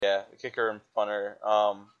Yeah, kicker and punter.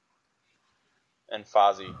 And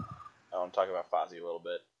Fozzie. I want to talk about Fozzie a little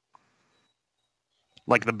bit.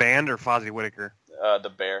 Like the band or Fozzie Whittaker?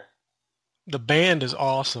 The Bear. The band is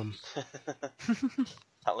awesome. I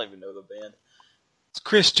don't even know the band. It's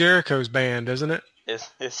Chris Jericho's band, isn't it? Is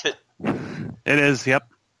it? It is, yep.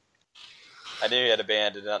 I knew he had a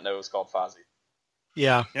band. Did not know it was called Fozzie.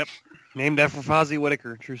 Yeah. Yep. Named after Fozzie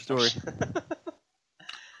Whittaker. True story.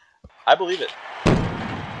 I believe it.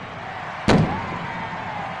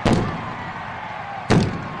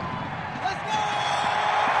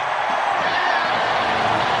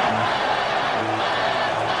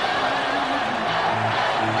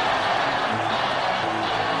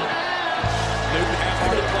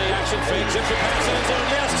 Fakes it for pass end zone.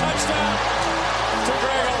 Yes, touchdown to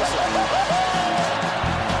Greg Olsen.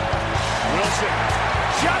 Wilson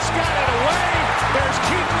just got it away. There's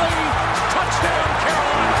Keith Lee. Touchdown,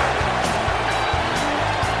 Carolina.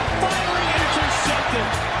 Finally intercepted.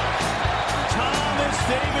 Thomas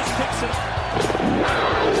Davis picks it up.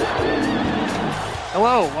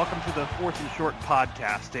 Hello, welcome to the Fourth and Short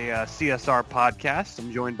podcast, a CSR podcast.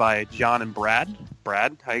 I'm joined by John and Brad.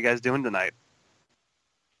 Brad, how you guys doing tonight?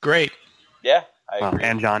 Great. Yeah, I agree.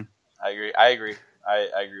 And John. I agree. I agree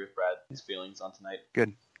with Brad's feelings on tonight.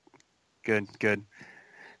 Good.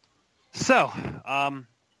 So,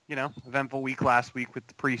 eventful week last week with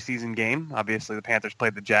the preseason game. Obviously, the Panthers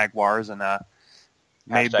played the Jaguars and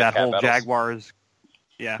made that whole Jaguars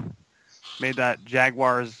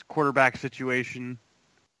quarterback situation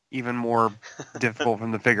even more difficult for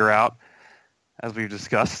them to figure out, as we've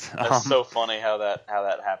discussed. That's so funny how that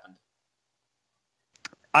happened.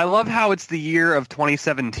 I love how it's the year of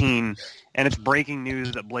 2017, and it's breaking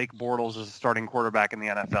news that Blake Bortles is a starting quarterback in the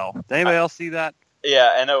NFL. Did anybody else see that?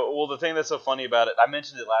 Yeah, I know. Well, the thing that's so funny about it, I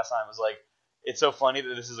mentioned it last time, was like, it's so funny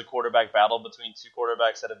that this is a quarterback battle between two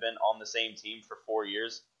quarterbacks that have been on the same team for 4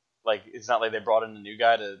 years. Like, it's not like they brought in a new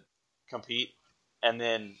guy to compete, and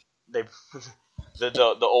then they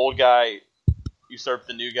the old guy usurped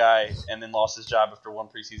the new guy and then lost his job after one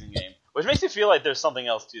preseason game, which makes me feel like there's something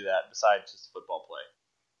else to that besides just football play.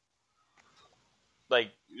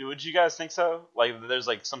 Like, would you guys think so? Like, there's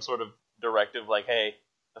like some sort of directive, like, hey,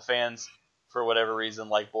 the fans, for whatever reason,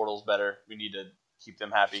 like Bortles better. We need to keep them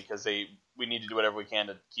happy because we need to do whatever we can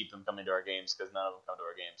to keep them coming to our games because none of them come to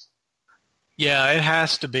our games. Yeah, it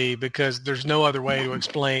has to be because there's no other way to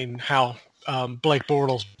explain how Blake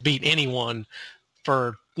Bortles beat anyone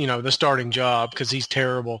for the starting job because he's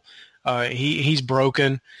terrible. He's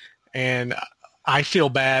broken, and I feel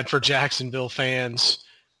bad for Jacksonville fans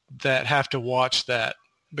that have to watch that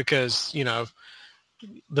because,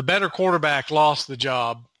 the better quarterback lost the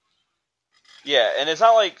job. Yeah, and it's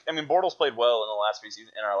not like, Bortles played well in the last preseason,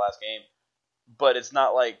 in our last game, but it's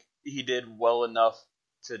not like he did well enough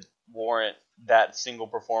to warrant that single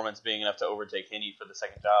performance being enough to overtake Henney for the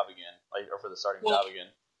second job again, or for the starting job again.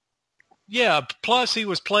 Yeah, plus he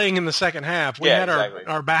was playing in the second half. We had exactly.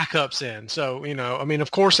 our backups in. So,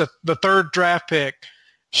 of course, the third draft pick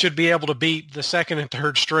should be able to beat the second and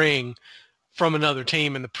third string from another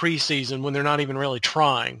team in the preseason when they're not even really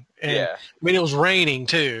trying. And, yeah. It was raining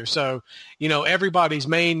too. So, everybody's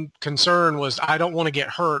main concern was I don't want to get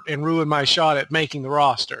hurt and ruin my shot at making the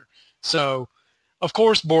roster. So, of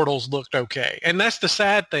course, Bortles looked okay. And that's the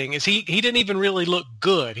sad thing is he didn't even really look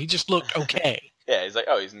good. He just looked okay. Yeah, he's like,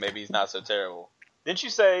 maybe he's not so terrible. Didn't you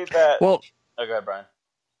say that? Well, go ahead, Brian.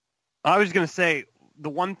 I was going to say the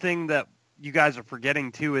one thing that you guys are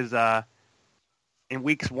forgetting too is in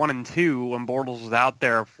weeks 1 and 2 when Bortles was out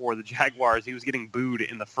there for the Jaguars, he was getting booed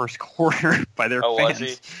in the first quarter by their fans. Was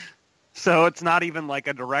he? So it's not even like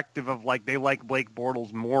a directive of like they like Blake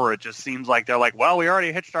Bortles more. It just seems like they're like, well, we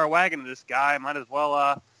already hitched our wagon to this guy. Might as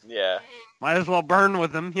well burn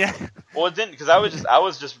with him. Yeah. Well, it didn't because I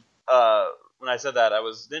was just when I said that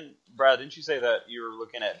Brad, didn't you say that you were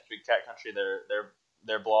looking at Big Cat Country,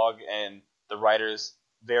 their blog, and the writers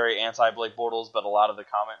very anti Blake Bortles, but a lot of the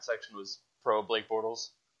comment section was pro Blake Bortles?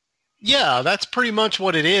 Yeah, that's pretty much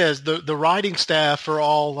what it is. The writing staff are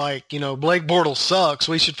all like, Blake Bortles sucks.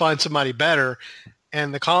 We should find somebody better.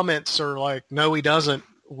 And the comments are like, no, he doesn't.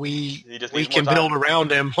 We can build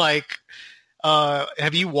around him. Like,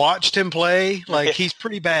 have you watched him play? Like, he's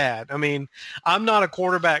pretty bad. I'm not a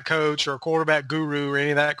quarterback coach or a quarterback guru or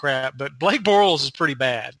any of that crap, but Blake Bortles is pretty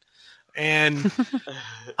bad. And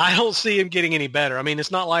I don't see him getting any better.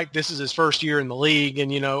 It's not like this is his first year in the league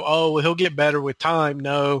and, he'll get better with time.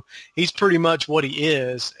 No, he's pretty much what he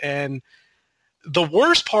is. And the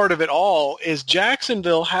worst part of it all is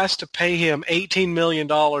Jacksonville has to pay him $18 million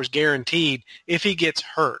guaranteed if he gets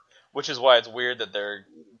hurt. Which is why it's weird that they're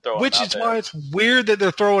Which is why it's weird that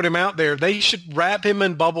they're throwing him out there. They should wrap him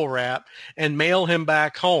in bubble wrap and mail him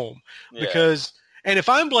back home. Because, and if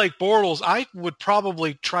I'm Blake Bortles, I would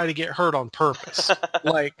probably try to get hurt on purpose.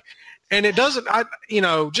 And it doesn't,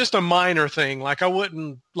 just a minor thing. Like I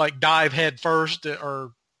wouldn't dive head first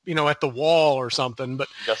or, at the wall or something. But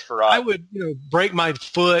just for I would, break my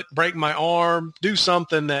foot, break my arm, do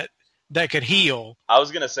something that could heal. I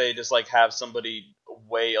was going to say just have somebody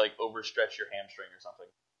overstretch your hamstring or something.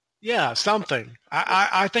 Yeah, something.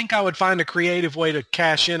 I think I would find a creative way to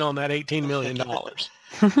cash in on that $18 million.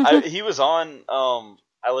 He was on,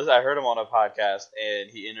 I heard him on a podcast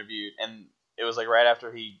and he interviewed, and it was right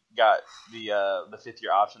after he got the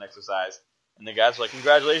fifth-year option exercise. And the guys were like,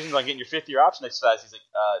 congratulations on getting your fifth-year option exercise. He's like,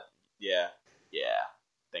 yeah,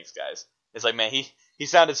 thanks, guys. It's like, man, he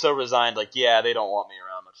sounded so resigned, yeah, they don't want me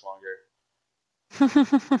around much longer.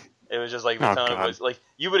 It was just the tone of voice.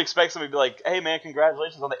 You would expect somebody to be like, hey, man,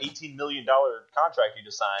 congratulations on the $18 million contract you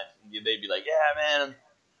just signed. And they'd be like, yeah, man, I'm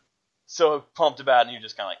so pumped about it. And you're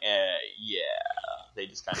just kind of yeah. They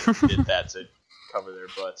just kind of did that to cover their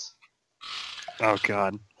butts. Oh,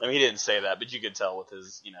 God. I mean, he didn't say that, but you could tell with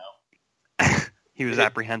his, He was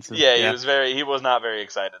apprehensive. Yeah, he was not very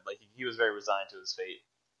excited. He was very resigned to his fate.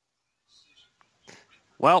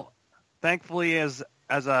 Well, thankfully, as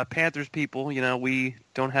Panthers people, we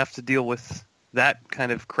don't have to deal with that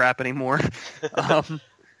kind of crap anymore.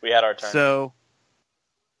 We had our turn. So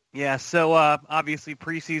obviously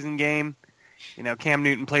preseason game, Cam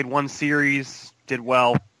Newton played one series, did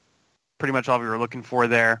well, pretty much all we were looking for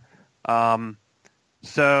there.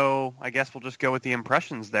 So I guess we'll just go with the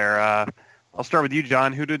impressions there. I'll start with you,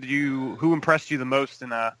 John. Who impressed you the most in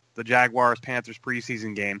the Jaguars-Panthers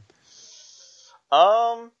preseason game?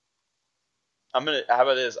 How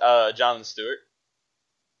about this? Jonathan Stewart.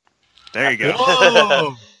 There you go.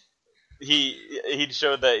 Whoa! He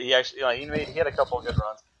showed that he actually he had a couple of good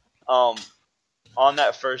runs. On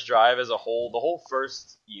that first drive as a whole, the whole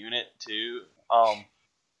first unit too. I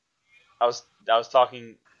was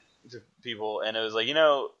talking to people and it was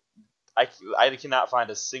I cannot find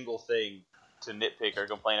a single thing to nitpick or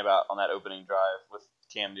complain about on that opening drive with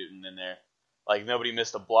Cam Newton in there. Nobody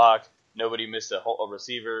missed a block. Nobody missed a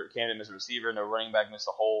receiver. Cam didn't miss a receiver. No running back missed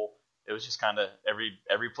a hole. It was just kind of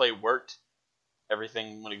every play worked.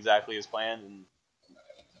 Everything went exactly as planned, and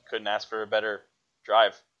couldn't ask for a better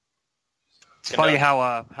drive. It's funny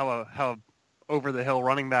how over the hill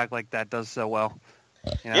running back like that does so well.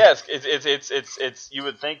 Yes, it's you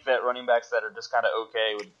would think that running backs that are just kind of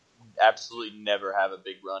okay would absolutely never have a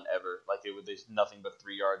big run ever. There's nothing but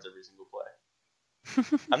 3 yards every single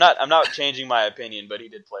play. I'm not changing my opinion, but he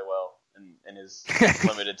did play well in his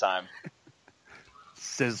limited time.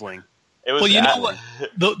 Sizzling. It was. Well, you know what?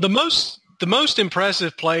 The most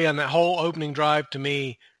impressive play on that whole opening drive to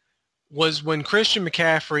me was when Christian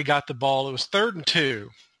McCaffrey got the ball. It was 3rd and 2,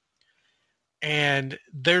 and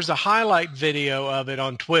there's a highlight video of it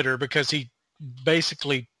on Twitter because he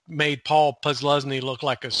basically made Paul Posluszny look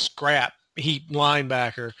like a scrap heap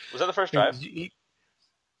linebacker. Was that the first drive?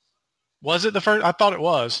 Was it the first? I thought it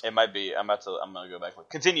was. It might be. I'm going to go back.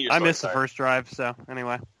 Continue your story. I story, missed the first drive, so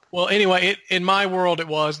anyway. Well, anyway, in my world, it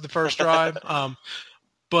was the first drive.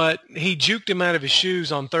 But he juked him out of his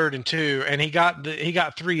shoes on 3rd and 2, and he got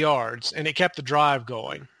 3 yards, and it kept the drive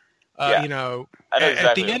going. At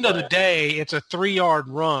the end of the day, it's a 3-yard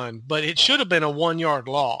run, but it should have been a 1-yard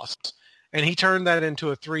loss, and he turned that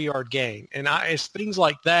into a 3-yard gain. And it's things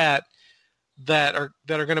like that are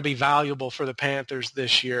going to be valuable for the Panthers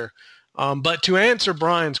this year. But to answer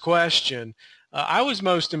Brian's question, I was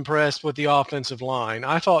most impressed with the offensive line.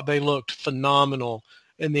 I thought they looked phenomenal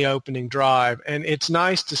in the opening drive, and it's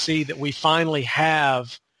nice to see that we finally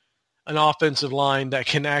have an offensive line that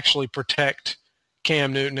can actually protect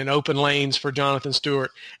Cam Newton and open lanes for Jonathan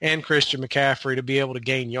Stewart and Christian McCaffrey to be able to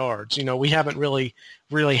gain yards. We haven't really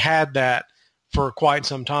had that for quite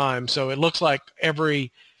some time, so it looks like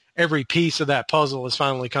every piece of that puzzle has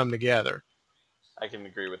finally come together. I can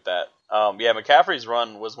agree with that. McCaffrey's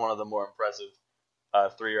run was one of the more impressive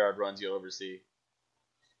 3-yard runs you'll ever see.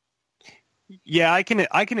 Yeah, I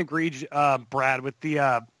can agree, Brad, with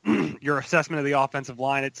the your assessment of the offensive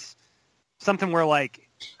line. It's something where I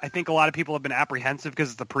think a lot of people have been apprehensive because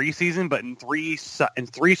it's the preseason, but in three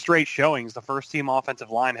straight showings, the first team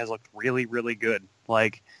offensive line has looked really, really good.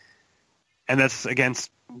 And that's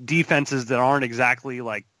against defenses that aren't exactly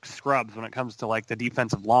scrubs when it comes to the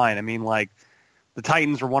defensive line. I mean, the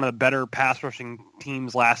Titans were one of the better pass rushing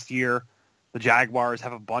teams last year. The Jaguars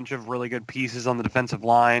have a bunch of really good pieces on the defensive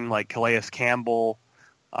line, like Calais Campbell.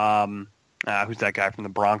 Who's that guy from the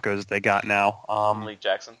Broncos they got now? Malik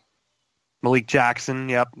Jackson. Malik Jackson,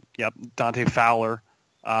 yep. Dante Fowler.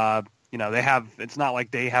 It's not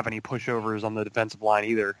like they have any pushovers on the defensive line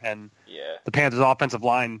either. And the Panthers' offensive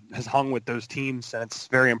line has hung with those teams, and it's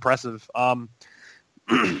very impressive. So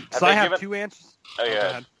I have two answers. Oh,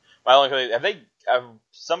 yeah. My only question,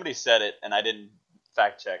 somebody said it, and I didn't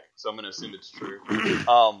fact check, so I'm going to assume it's true.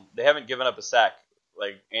 They haven't given up a sack.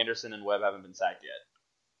 Like, Anderson and Webb haven't been sacked yet.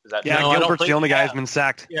 Is that true? Gilbert's the only guy who's been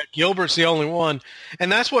sacked. Yeah, Gilbert's the only one.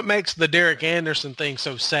 And that's what makes the Derek Anderson thing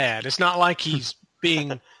so sad. It's not like he's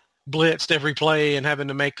being blitzed every play and having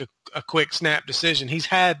to make a quick snap decision. He's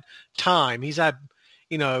had time. He's had,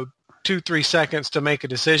 2-3 seconds to make a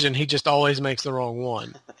decision. He just always makes the wrong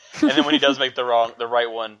one. And then when he does make the right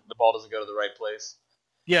one, the ball doesn't go to the right place.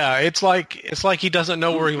 Yeah, it's like he doesn't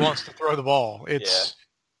know where he wants to throw the ball.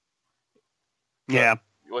 Yeah.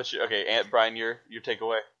 Brian, your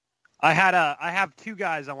takeaway? I have two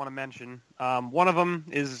guys I want to mention. One of them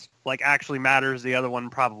is actually matters. The other one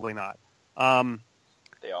probably not.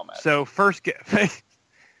 They all matter. So first guy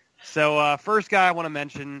I want to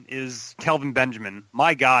mention is Kelvin Benjamin.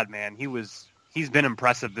 My God, man, he's been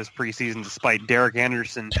impressive this preseason despite Derek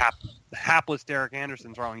Anderson, hapless Derek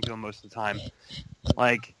Anderson throwing to him most of the time.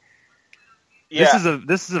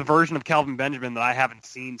 This is a version of Kelvin Benjamin that I haven't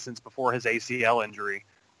seen since before his ACL injury.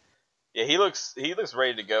 Yeah, he looks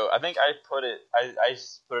ready to go. I think I put it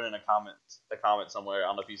in a comment somewhere. I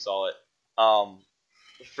don't know if you saw it.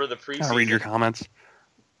 For the preseason. I'll read your comments.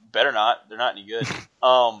 Better not. They're not any good.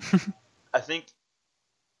 I think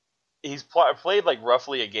he's played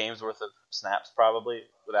roughly a game's worth of snaps probably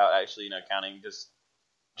without actually counting, just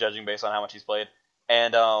judging based on how much he's played.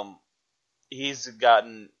 And he's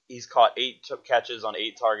caught 8 catches on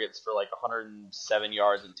 8 targets for 107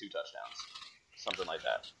 yards and 2 touchdowns, something like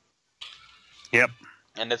that. Yep.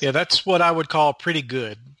 And that's what I would call pretty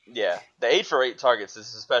good. Yeah, the 8 for 8 targets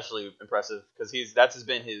is especially impressive because that's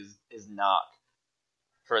been his knock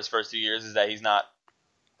for his first 2 years, is that he's not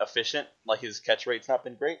efficient. His catch rate's not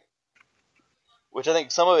been great, which I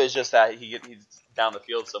think some of it is just that he's down the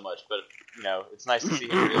field so much. But it's nice to see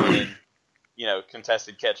him reeling in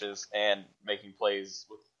contested catches and making plays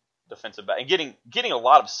with defensive back and getting a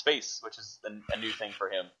lot of space, which is a new thing for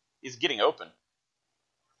him. He's getting open.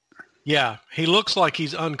 Yeah, he looks like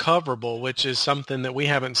he's uncoverable, which is something that we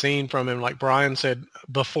haven't seen from him, like Brian said,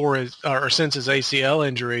 since his ACL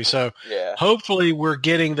injury. So hopefully we're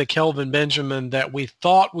getting the Kelvin Benjamin that we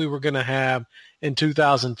thought we were going to have in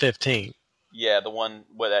 2015. Yeah, the one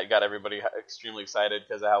that got everybody extremely excited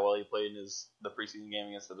because of how well he played in the preseason game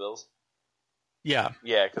against the Bills. Yeah.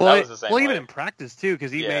 Yeah, because that was the same way. Even in practice, too,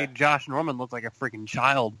 because he made Josh Norman look like a freaking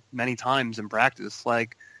child many times in practice.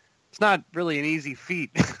 It's not really an easy feat.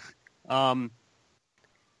 I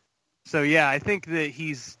think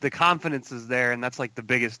that the confidence is there, and that's the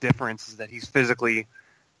biggest difference is that he's physically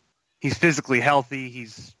healthy.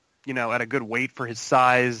 He's at a good weight for his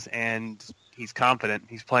size, and he's confident.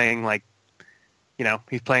 He's playing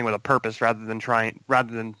he's playing with a purpose rather than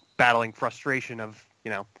battling frustration of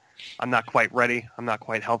I'm not quite ready. I'm not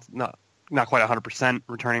quite healthy. Not quite 100%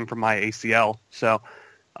 returning from my ACL. So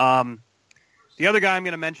the other guy I'm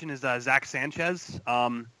going to mention is Zach Sanchez.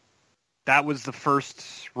 That was the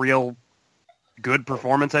first real good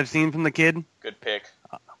performance I've seen from the kid. Good pick.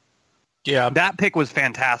 That pick was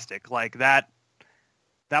fantastic. That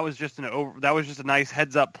was just a nice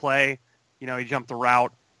heads up play. He jumped the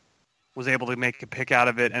route, was able to make a pick out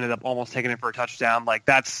of it, ended up almost taking it for a touchdown.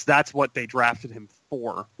 That's what they drafted him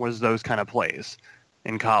for, was those kind of plays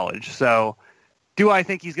in college. So, do I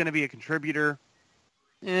think he's going to be a contributor?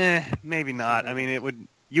 Maybe not. I mean,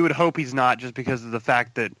 you would hope he's not, just because of the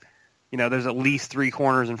fact that there's at least 3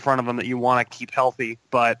 corners in front of him that you want to keep healthy.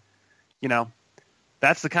 But,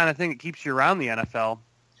 that's the kind of thing that keeps you around the NFL.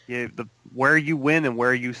 Where you win and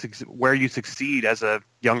where you succeed as a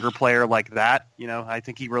younger player like that. I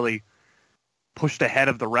think he really pushed ahead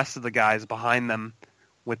of the rest of the guys behind them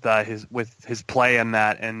with his play and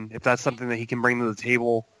that. And if that's something that he can bring to the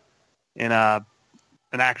table in an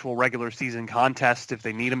actual regular season contest, if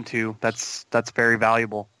they need him to, that's very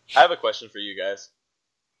valuable. I have a question for you guys.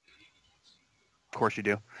 Of course you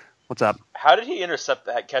do. What's up? How did he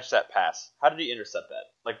catch that pass? How did he intercept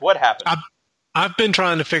that? What happened? I've been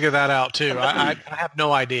trying to figure that out too. I have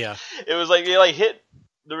no idea. It was he hit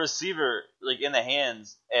the receiver in the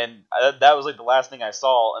hands, and that was the last thing I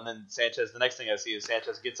saw. And then Sanchez, the next thing I see is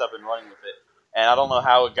Sanchez gets up and running with it, and I don't know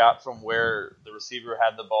how it got from where the receiver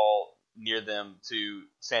had the ball near them to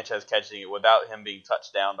Sanchez catching it without him being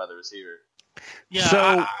touched down by the receiver. Yeah,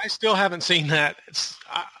 so, I still haven't seen that.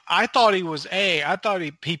 I thought he was I thought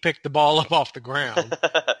he picked the ball up off the ground.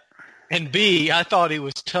 And B, I thought he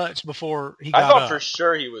was touched before he got I thought up. for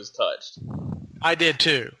sure he was touched. I did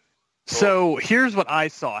too. So here's what I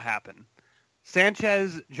saw happen.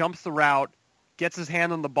 Sanchez jumps the route, gets his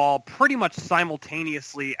hand on the ball pretty much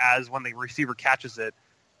simultaneously as when the receiver catches it,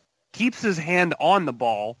 keeps his hand on the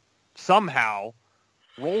ball somehow,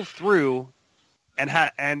 rolls through, and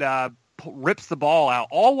rips the ball out,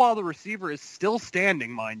 all while the receiver is still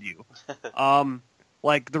standing, mind you.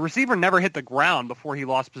 Like, the receiver never hit the ground before he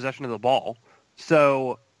lost possession of the ball.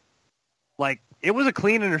 So, like, it was a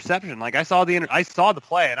clean interception. Like, I saw the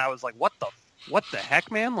play, and I was like, what the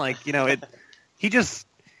heck, man? Like, you know, it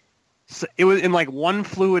was in, like, one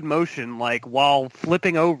fluid motion, like, while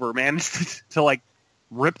flipping over, managed to like,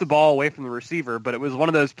 rip the ball away from the receiver. But it was one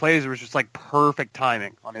of those plays where it was just, like, perfect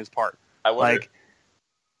timing on his part. I wonder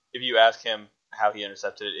if you ask him how he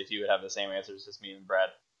intercepted it, if he would have the same answers as me and Brad.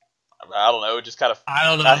 I don't know. It just kind of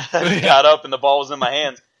got up and the ball was in my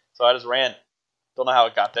hands, so I just ran. Don't know how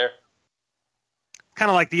it got there. Kind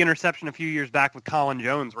of like the interception a few years back with Colin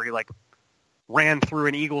Jones, where he like ran through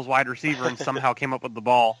an Eagles wide receiver and somehow came up with the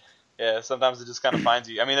ball. Yeah, sometimes it just kind of finds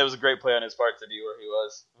you. I mean, it was a great play on his part to be where he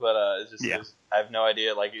was, but I have no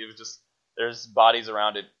idea. Like, it was just there's bodies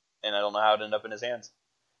around it, and I don't know how it ended up in his hands.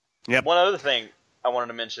 Yep. One other thing I wanted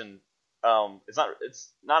to mention. It's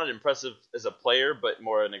not as impressive as a player, but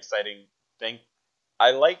more an exciting thing.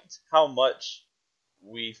 I liked how much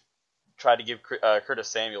we tried to give Curtis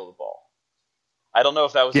Samuel the ball. I don't know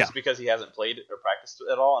if that was just because he hasn't played or practiced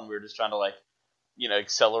at all, and we were just trying to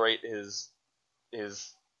accelerate his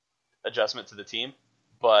adjustment to the team.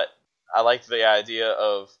 But I liked the idea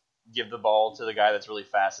of give the ball to the guy that's really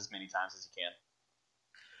fast as many times as he can.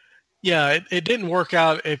 Yeah, it didn't work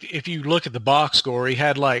out. If you look at the box score, he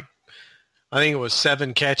had I think it was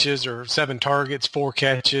 7 catches or 7 targets, 4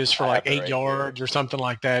 catches for 8 yards or something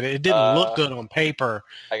like that. It didn't look good on paper.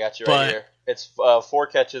 I got you right here. It's 4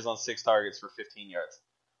 catches on 6 targets for 15 yards.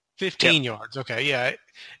 15 yards. Okay, yeah.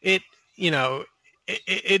 It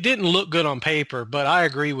didn't look good on paper, but I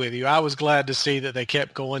agree with you. I was glad to see that they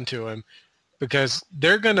kept going to him because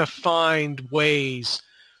they're going to find ways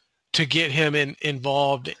to get him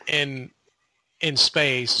involved in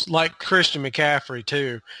space, like Christian McCaffrey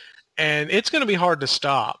too. And it's going to be hard to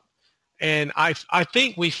stop. And I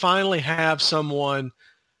think we finally have someone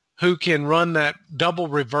who can run that double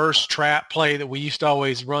reverse trap play that we used to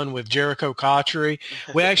always run with Jericho Cotchery.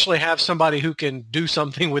 We actually have somebody who can do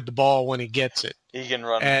something with the ball when he gets it. He can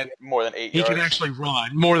run more than 8 yards. He can actually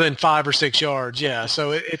run more than 5 or 6 yards, yeah.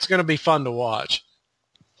 So it's going to be fun to watch.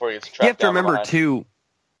 Before he gets trapped You have to down remember, the line. too.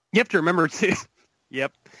 You have to remember, too.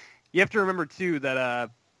 Yep. You have to remember, too, that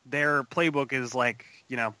their playbook is,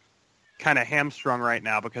 kind of hamstrung right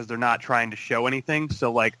now because they're not trying to show anything.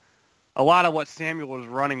 So, a lot of what Samuel was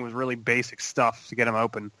running was really basic stuff to get him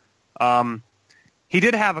open. He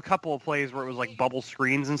did have a couple of plays where it was, bubble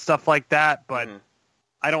screens and stuff like that, but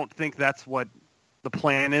I don't think that's what the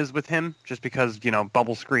plan is with him, just because,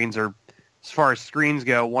 bubble screens are, as far as screens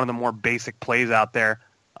go, one of the more basic plays out there.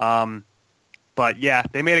 But, yeah,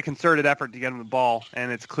 they made a concerted effort to get him the ball,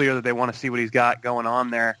 and it's clear that they want to see what he's got going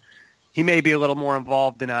on there. He may be a little more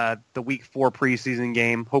involved in the Week 4 preseason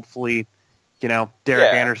game. Hopefully, Derek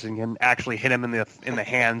Anderson can actually hit him in the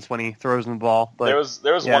hands when he throws him the ball. But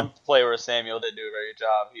there was one play where Samuel didn't do a very good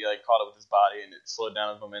job. He caught it with his body and it slowed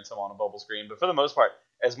down his momentum on a bubble screen. But for the most part,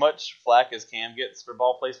 as much flack as Cam gets for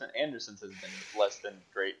ball placement, Anderson's has been less than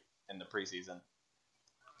great in the preseason.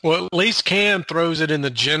 Well, at least Cam throws it in the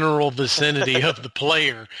general vicinity of the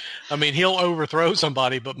player. I mean, he'll overthrow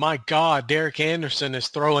somebody, but my God, Derek Anderson is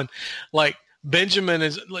throwing Benjamin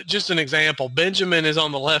is just an example. Benjamin is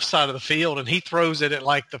on the left side of the field, and he throws it at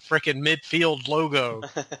the frickin' midfield logo.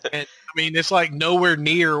 And I mean, it's nowhere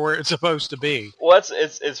near where it's supposed to be. Well,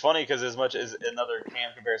 it's funny because as much as another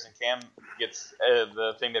Cam comparison, Cam gets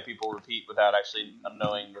the thing that people repeat without actually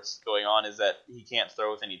knowing what's going on is that he can't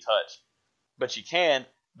throw with any touch, but you can.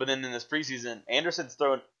 But then in this preseason, Anderson's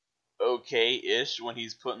throwing okay-ish when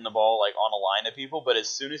he's putting the ball on a line of people. But as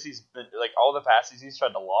soon as he's been all the passes he's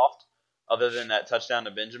tried to loft, other than that touchdown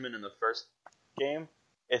to Benjamin in the first game,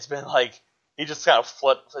 it's been he just kind of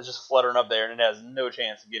fluttering up there, and it has no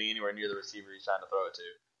chance of getting anywhere near the receiver he's trying to throw it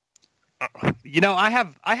to.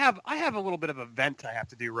 I have a little bit of a vent I have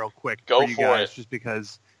to do real quick Go for you for guys, it.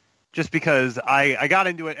 just because I got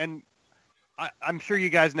into it, and I'm sure you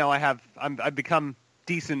guys know I've become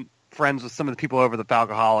decent friends with some of the people over the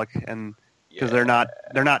Falcoholic, and because they're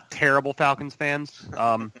not terrible Falcons fans.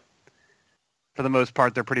 For the most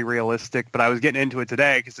part, they're pretty realistic. But I was getting into it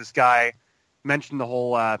today because this guy mentioned the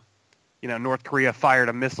whole, North Korea fired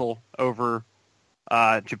a missile over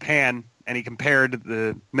Japan and he compared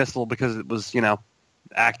the missile because it was,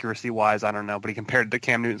 accuracy-wise, I don't know, but he compared it to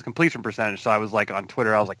Cam Newton's completion percentage. So I was like, on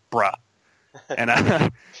Twitter, I was like, bruh.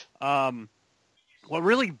 And what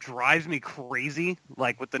really drives me crazy,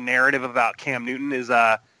 like with the narrative about Cam Newton, is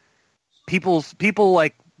people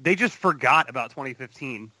like they just forgot about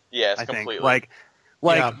 2015. Yes, I think. completely.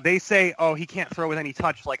 They say, oh, he can't throw with any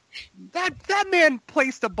touch. Like that man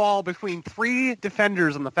placed a ball between 3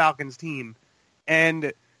 defenders on the Falcons team,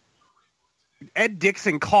 and Ed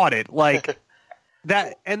Dixon caught it. Like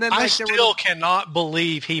that, and then I still cannot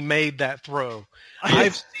believe he made that throw.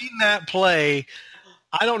 I've seen that play.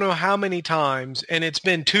 I don't know how many times, and it's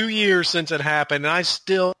been 2 years since it happened, and I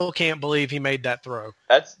still can't believe he made that throw.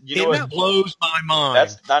 That blows my mind.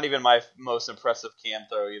 That's not even my most impressive Cam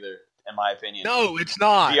throw either, in my opinion. No, it's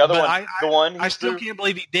not. The other one, I still can't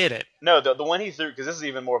believe he did it. No, the one he threw, because this is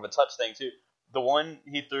even more of a touch thing too. The one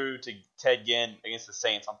he threw to Ted Ginn against the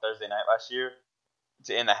Saints on Thursday night last year,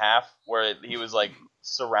 in the half, where he was like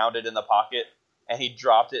surrounded in the pocket. And he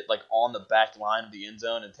dropped it like on the back line of the end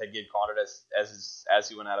zone, and Ted Ginn caught it as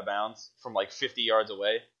he went out of bounds from like 50 yards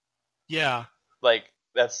away. Yeah, like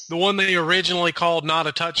that's the one they originally called not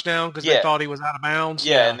a touchdown because they thought he was out of bounds.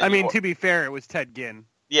 Yeah, I mean, to be fair, it was Ted Ginn.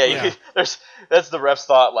 Yeah. That's the refs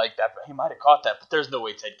thought like that. He might have caught that, but there's no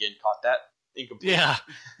way Ted Ginn caught that. Incomplete. Yeah.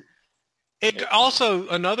 It also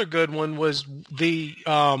another good one was the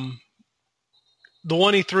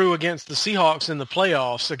one he threw against the Seahawks in the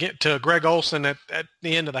playoffs to Greg Olsen at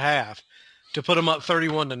the end of the half to put him up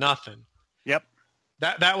 31-0. Yep.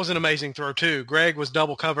 That was an amazing throw too. Greg was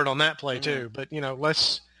double covered on that play too. But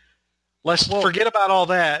let's forget about all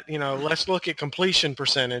that. Let's look at completion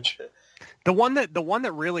percentage. The one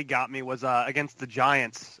that really got me was against the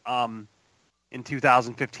Giants in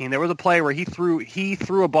 2015. There was a play where he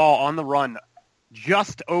threw a ball on the run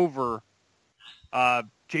just over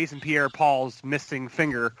Jason Pierre-Paul's missing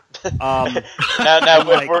finger. Now,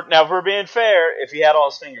 if we're being fair, if he had all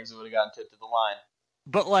his fingers, it would have gotten tipped to the line.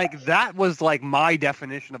 But that was my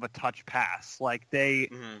definition of a touch pass.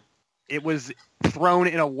 It was thrown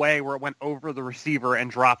in a way where it went over the receiver and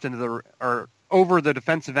dropped into over the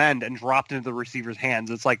defensive end and dropped into the receiver's hands.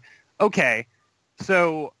 It's like, okay,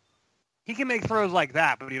 so he can make throws like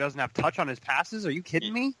that, but he doesn't have touch on his passes. Are you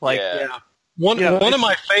kidding me? Yeah. One of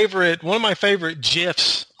my favorite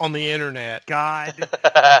GIFs on the internet. God,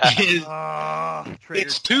 is,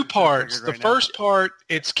 it's 2 parts. The first part,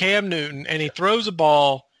 it's Cam Newton, and he throws a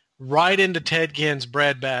ball right into Ted Ginn's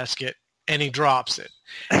breadbasket, and he drops it.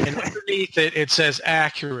 And underneath it, it says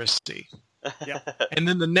accuracy. Yep. And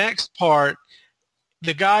then the next part,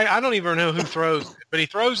 the guy, I don't even know who throws it, but he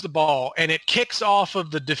throws the ball, and it kicks off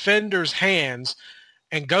of the defender's hands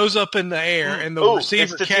and goes up in the air, and the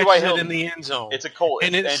receiver catches it in the end zone. It's a Colt.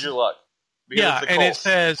 It's Andrew Luck. Yeah, and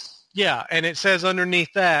it says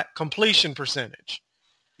underneath that completion percentage.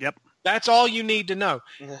 Yep. That's all you need to know.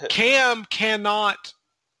 Cam cannot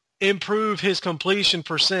improve his completion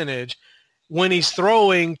percentage when he's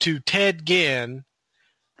throwing to Ted Ginn,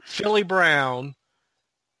 Philly Brown,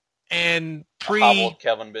 and hobbled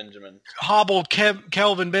Kelvin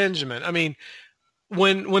Benjamin. I mean,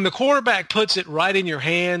 when the quarterback puts it right in your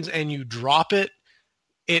hands and you drop it,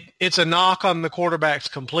 it's a knock on the quarterback's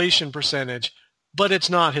completion percentage, but it's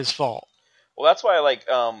not his fault. Well, that's why I like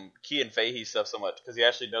Kean Fahey's stuff so much, because he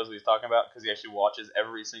actually knows what he's talking about, because he actually watches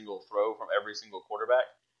every single throw from every single quarterback,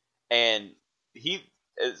 and he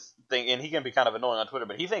can be kind of annoying on Twitter,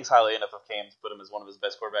 but he thinks highly enough of Cam to put him as one of his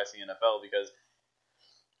best quarterbacks in the NFL, because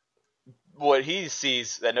what he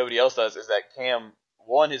sees that nobody else does is that Cam,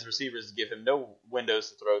 his receivers give him no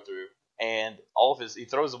windows to throw through, and he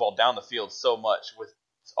throws the ball down the field so much with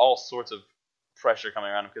all sorts of pressure coming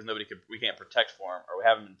around him because we can't protect for him, or we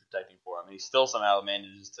haven't been protecting for him, and he still somehow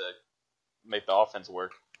manages to make the offense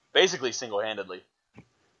work, basically single-handedly.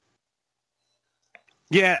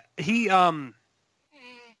 Yeah, he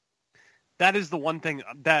that is the one thing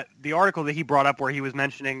that the article that he brought up where he was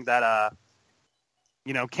mentioning that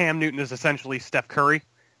Cam Newton is essentially Steph Curry.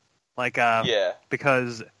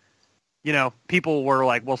 Because, people were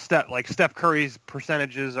like, well, Steph Curry's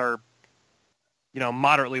percentages are,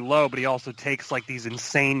 moderately low, but he also takes these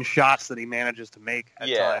insane shots that he manages to make at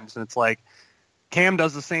times. And it's like, Cam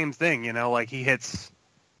does the same thing, he hits,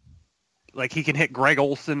 he can hit Greg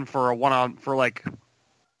Olsen for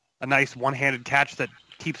a nice one-handed catch that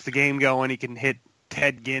keeps the game going. He can hit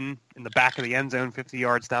Ted Ginn in the back of the end zone 50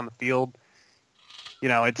 yards down the field.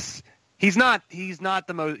 He's not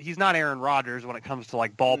Aaron Rodgers when it comes to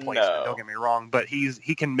ball placement. No. Don't get me wrong, but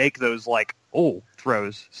he can make those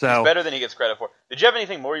throws. So he's better than he gets credit for. Did you have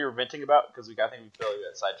anything more you were venting about? Because I think we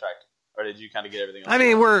got sidetracked, or did you kind of get everything else? I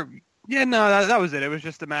mean, Yeah, no, that was it. It was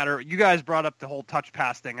just a matter. You guys brought up the whole touch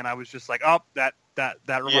pass thing, and I was just like, oh, that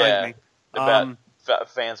reminds me. About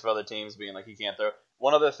fans for other teams being like he can't throw.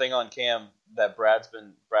 One other thing on Cam that Brad's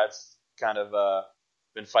kind of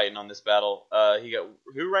been fighting on this battle.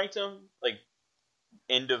 Who ranked him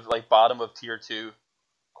bottom of tier 2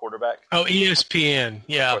 quarterback? Oh, ESPN.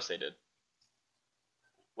 Yeah, of course they did.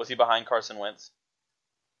 Was he behind Carson Wentz?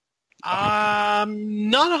 I'm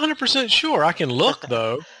not 100% sure. I can look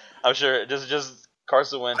though. I'm sure. Just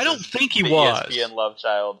Carson Wentz. I don't think he the was ESPN love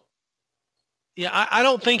child. Yeah, I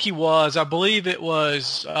don't think he was. I believe it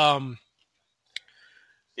was. Yeah,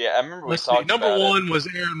 I remember we talked number about one was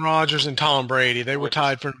Aaron Rodgers and Tom Brady. They were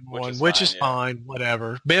tied for number one, which is fine.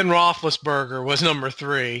 Whatever. Ben Roethlisberger was number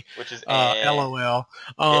 3, which is LOL.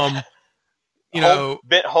 Home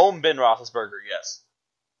Ben Roethlisberger, yes.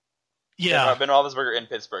 Yeah, Ben Roethlisberger in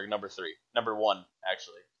Pittsburgh, number 3, number 1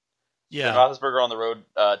 actually. Yeah, Ben Roethlisberger on the road,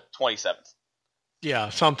 27th. Yeah,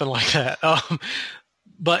 something like that.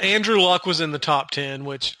 But Andrew Luck was in the top 10,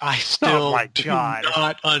 which I still do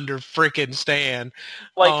not under freaking stand.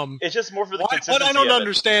 It's just more for the consistency. What I don't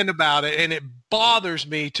understand about it, and it bothers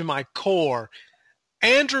me to my core,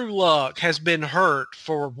 Andrew Luck has been hurt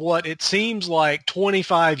for what it seems like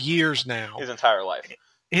 25 years now. His entire life.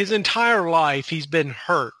 His entire life he's been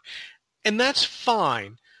hurt. And that's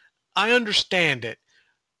fine. I understand it.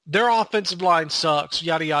 Their offensive line sucks,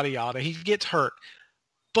 yada, yada, yada. He gets hurt.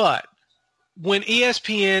 But when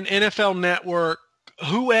ESPN, NFL Network,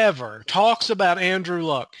 whoever talks about Andrew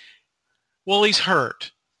Luck, well, he's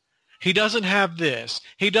hurt. He doesn't have this.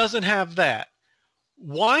 He doesn't have that.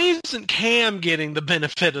 Why isn't Cam getting the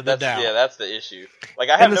benefit of the doubt? Yeah, that's the issue.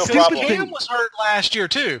 I have no problem. Cam was hurt last year,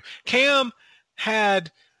 too. Cam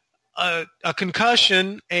had a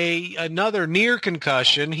concussion, another near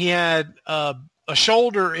concussion. He had a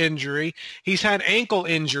shoulder injury. He's had ankle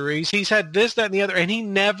injuries. He's had this, that, and the other. And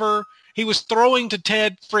he was throwing to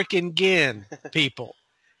Ted frickin' Ginn, people.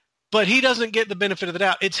 But he doesn't get the benefit of the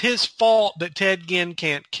doubt. It's his fault that Ted Ginn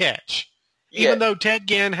can't catch. Yeah. Even though Ted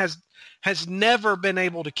Ginn has never been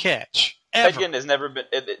able to catch. Ever. Ted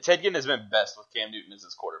Ginn has been best with Cam Newton as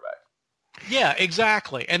his quarterback. Yeah,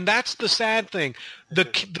 exactly. And that's the sad thing. The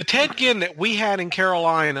Ted Ginn that we had in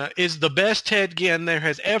Carolina is the best Ted Ginn there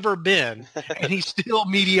has ever been, and he's still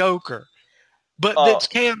mediocre. But it's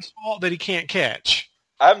Cam's fault that he can't catch.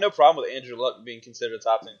 I have no problem with Andrew Luck being considered a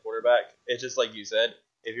top 10 quarterback. It's just like you said,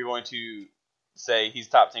 if you're going to say he's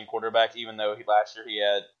top 10 quarterback, even though last year he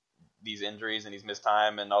had these injuries and he's missed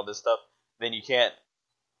time and all this stuff, then you can't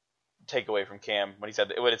take away from Cam when he said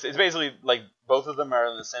that. It's basically like both of them are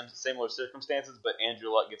in the similar circumstances, but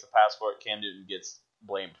Andrew Luck gets a pass for it. Cam Newton gets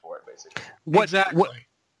blamed for it, basically.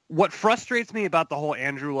 What frustrates me about the whole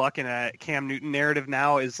Andrew Luck and Cam Newton narrative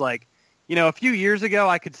now is a few years ago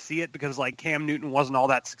I could see it because Cam Newton wasn't all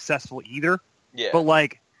that successful either. Yeah.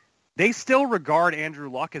 But they still regard Andrew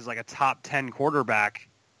Luck as a top 10 quarterback.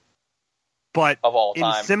 But of all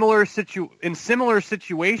time. In similar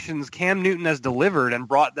situations, Cam Newton has delivered and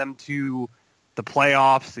brought them to the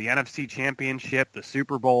playoffs, the NFC Championship, the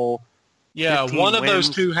Super Bowl. Yeah, one of those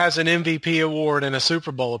two has an MVP award and a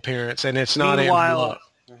Super Bowl appearance, and it's not Andrew Luck.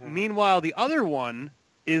 Meanwhile, the other one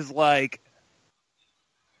is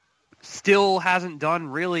still hasn't done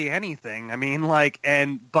really anything. I mean,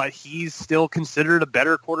 but he's still considered a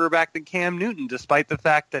better quarterback than Cam Newton, despite the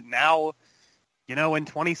fact that now, in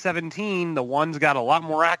 2017, the one's got a lot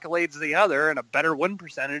more accolades than the other and a better win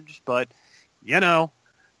percentage. But,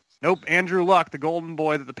 nope, Andrew Luck, the golden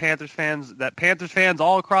boy that Panthers fans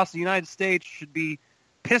all across the United States should be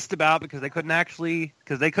pissed about because they couldn't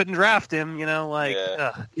draft him,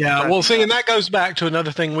 Yeah, well, see, and that goes back to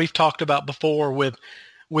another thing we've talked about before with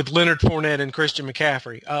Leonard Fournette and Christian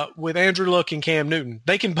McCaffrey. With Andrew Luck and Cam Newton,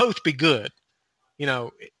 they can both be good.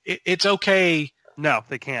 It's okay. No,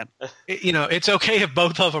 they can't. It's okay if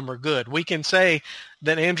both of them are good. We can say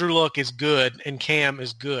that Andrew Luck is good and Cam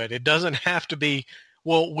is good. It doesn't have to be,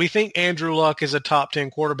 well, we think Andrew Luck is a top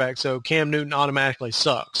 10 quarterback, so Cam Newton automatically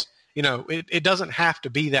sucks. It doesn't have to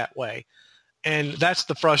be that way. And that's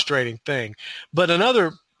the frustrating thing. But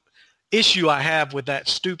another issue I have with that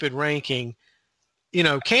stupid ranking,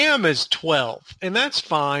 Cam is 12, and that's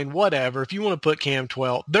fine, whatever. If you want to put Cam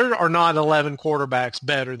 12, there are not 11 quarterbacks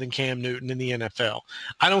better than Cam Newton in the NFL.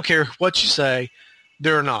 I don't care what you say,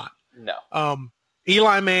 there are not. No.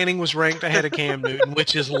 Eli Manning was ranked ahead of Cam Newton,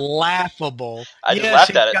 which is laughable. I just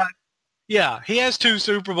laughed at it. He has 2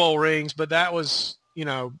 Super Bowl rings, but that was,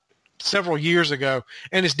 several years ago,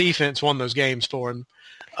 and his defense won those games for him.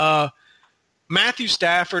 Matthew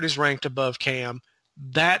Stafford is ranked above Cam.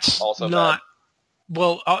 That's also not... bad.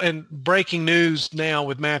 Well, and breaking news now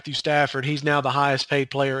with Matthew Stafford, he's now the highest paid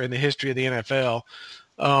player in the history of the NFL.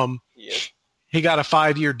 Yes. He got a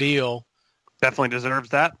 5-year deal. Definitely deserves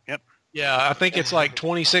that. Yep. Yeah, I think it's like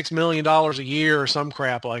 $26 million a year or some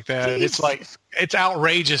crap like that. Jeez. It's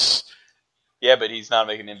outrageous. Yeah, but he's not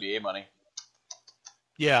making NBA money.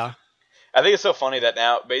 Yeah. I think it's so funny that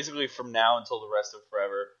now, basically from now until the rest of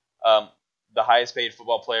forever, the highest paid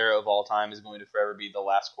football player of all time is going to forever be the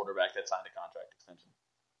last quarterback that signed a contract extension.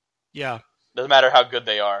 Yeah. Doesn't matter how good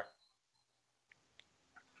they are.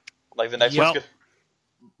 Like the next one's good.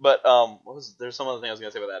 But there's some other thing I was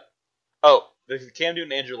going to say about that. Oh, the Cam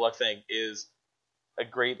Newton Andrew Luck thing is a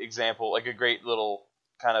great example, like a great little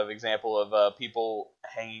kind of example of people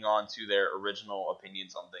hanging on to their original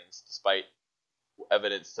opinions on things despite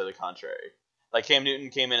evidence to the contrary. Like Cam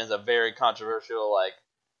Newton came in as a very controversial, like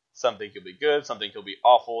something could be good, something could be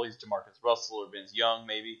awful. He's Jamarcus Russell or Vince Young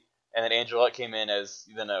maybe, and then Andrew Luck came in as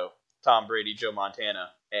Tom Brady, Joe Montana,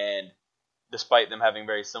 and despite them having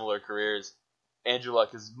very similar careers, Andrew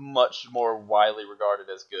Luck is much more widely regarded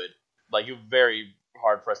as good. Like you're very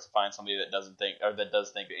hard pressed to find somebody that does think that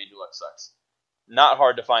Andrew Luck sucks. Not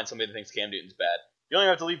hard to find somebody that thinks Cam Newton's bad. You only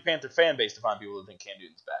have to leave Panther fan base to find people that think Cam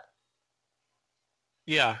Newton's bad.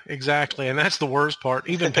 Yeah, exactly. And that's the worst part.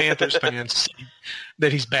 Even Panthers fans see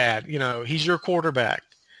that he's bad. He's your quarterback.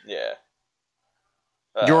 Yeah.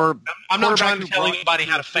 I'm not trying to tell anybody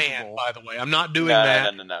how to fan, by the way. I'm not doing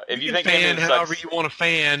that. No. If you think fan however you want to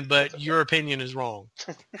fan, but your opinion is wrong.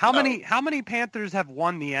 How many Panthers have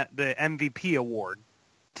won the MVP award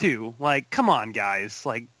too? Like, come on, guys.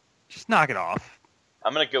 Like, just knock it off.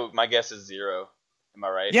 I'm going to go, my guess is 0. Am I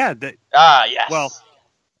right? Yeah. Yes.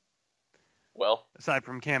 Well, aside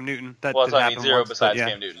from Cam Newton, that's what I mean. 0 besides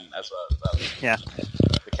Cam Newton. That's what that was.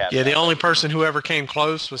 Yeah. The only person who ever came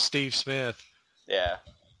close was Steve Smith. Yeah.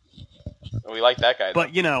 We like that guy.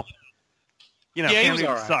 But though. Cam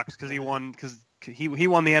Newton sucks because he won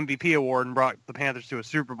the MVP award and brought the Panthers to a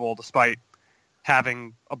Super Bowl despite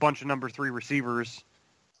having a bunch of number 3 receivers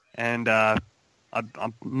and a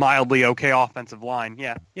mildly okay offensive line.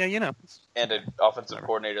 Yeah, and an offensive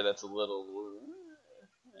coordinator that's a little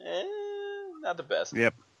not the best.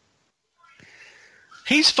 Yep.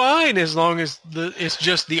 He's fine as long as it's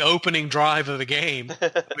just the opening drive of the game.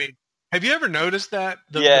 I mean, have you ever noticed that?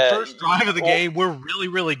 The first drive of the game, we're really,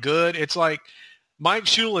 really good. It's like Mike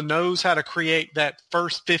Shula knows how to create that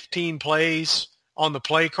first 15 plays on the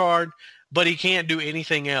play card, but he can't do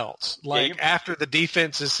anything else. After the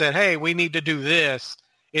defense has said, hey, we need to do this,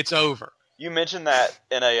 it's over. You mentioned that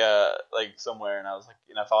in a somewhere, and I was like,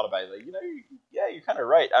 and I thought about it, you're kind of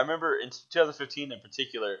right. I remember in 2015 in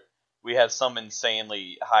particular, we had some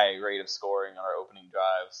insanely high rate of scoring on our opening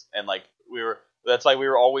drives, and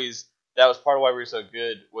that was part of why we were so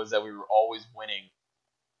good, was that we were always winning,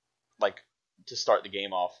 to start the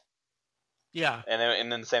game off. Yeah.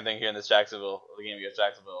 And then the same thing here in the game against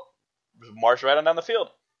Jacksonville. Just march right on down the field.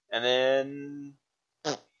 And then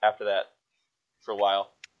after that, for a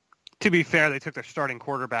while. To be fair, they took their starting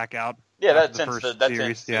quarterback out. Yeah, that tends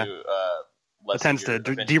to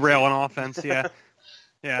derail an offense, yeah.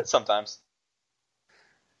 Yeah. Sometimes.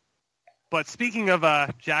 But speaking of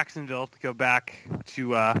Jacksonville, to go back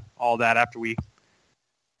to all that after we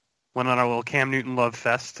went on our little Cam Newton love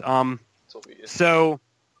fest. That's what we did. So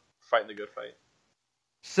fighting the good fight.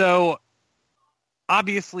 So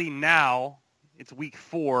obviously now it's week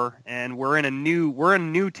 4, and we're in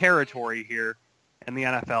new territory here in the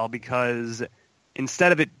NFL because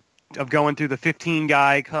instead of going through the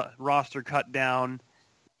 15-guy roster cut down,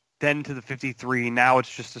 then to the 53, now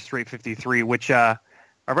it's just a straight 53, which I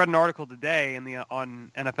read an article today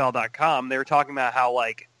on NFL.com. They were talking about how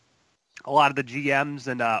a lot of the GMs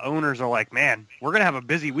and owners are like, man, we're gonna have a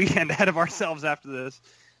busy weekend ahead of ourselves after this.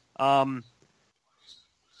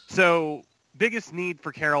 So biggest need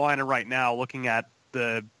for Carolina right now, looking at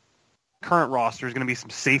the current roster, is going to be some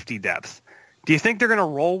safety depth. Do you think they're going to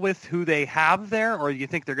roll with who they have there, or do you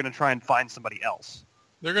think they're going to try and find somebody else?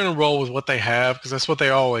 They're going to roll with what they have because that's what they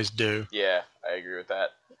always do. Yeah, I agree with that.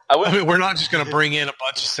 We're not just going to bring in a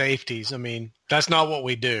bunch of safeties. I mean, that's not what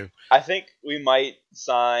we do. I think we might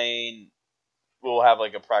sign – we'll have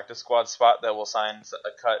a practice squad spot that we'll sign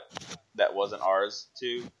a cut that wasn't ours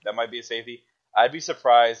too. That might be a safety. I'd be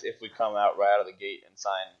surprised if we come out right out of the gate and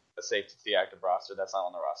sign a safety to the active roster. That's not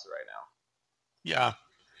on the roster right now. Yeah.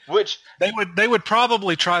 Which they would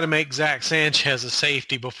probably try to make Zach Sanchez a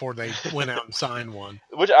safety before they went out and signed one.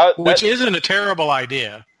 Which isn't a terrible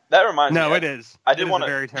idea. That reminds me. No, it is. It is a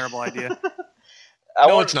very terrible idea.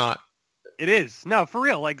 It's not. It is. No, for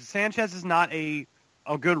real. Sanchez is not a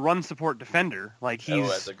good run support defender.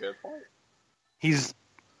 That's a good point. he's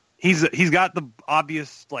got the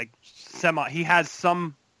obvious like he has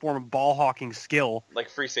some form of ball hawking skill, like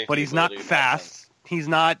free safety, but he's not fast. He's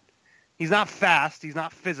not fast. He's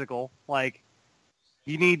not physical. Like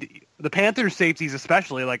you need the Panthers safeties,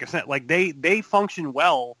 especially like they function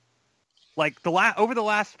well. Like over the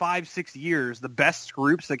last 5-6 years, the best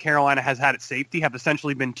groups that Carolina has had at safety have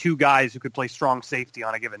essentially been two guys who could play strong safety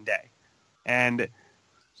on a given day, and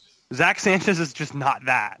Zach Sanchez is just not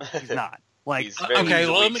that. He's not. Like okay,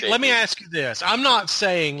 let me ask you this. I'm not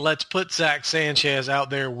saying let's put Zach Sanchez out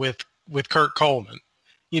there with Kurt Coleman,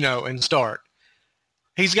 and start.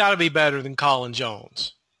 He's got to be better than Colin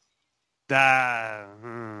Jones. I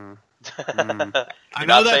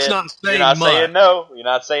know that's not saying much. Saying no. You're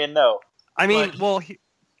not saying no. I mean,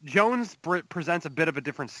 Jones presents a bit of a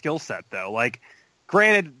different skill set, though. Like,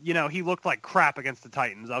 granted, he looked like crap against the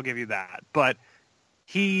Titans. I'll give you that. But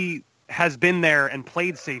he has been there and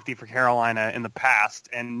played safety for Carolina in the past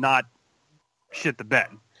and not shit the bed.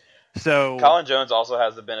 So Colin Jones also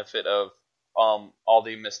has the benefit of all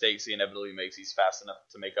the mistakes he inevitably makes. He's fast enough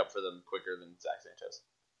to make up for them quicker than Zach Sanchez.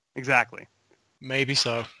 Exactly. Maybe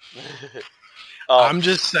so. I'm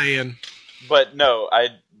just saying. But no,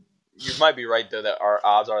 you might be right though that our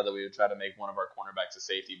odds are that we would try to make one of our cornerbacks a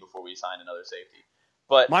safety before we sign another safety.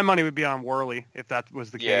 But my money would be on Worley if that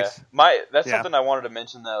was the case. That's something I wanted to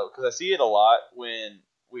mention though, because I see it a lot when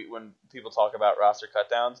people talk about roster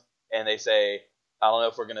cutdowns and they say, I don't know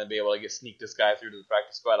if we're going to be able to sneak this guy through to the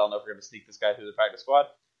practice squad. I don't know if we're going to sneak this guy through the practice squad.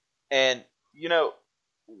 And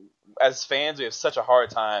as fans, we have such a hard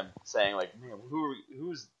time saying like, man,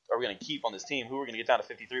 who's are we going to keep on this team? Who are we going to get down to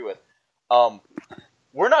 53 with?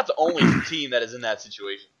 We're not the only team that is in that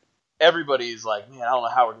situation. Everybody's like, man, I don't know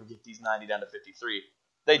how we're going to get these 90 down to 53.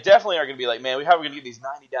 They definitely are going to be like, man, how are we going to get these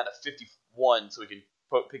 90 down to 51 so we can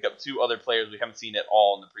pick up two other players we haven't seen at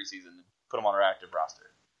all in the preseason and put them on our active roster.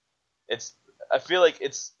 I feel like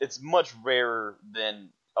it's much rarer than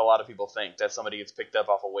a lot of people think that somebody gets picked up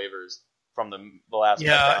off of waivers from the last.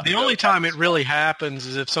 Yeah, the only time it really happens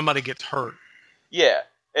is if somebody gets hurt. Yeah,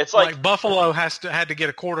 it's like Buffalo had to get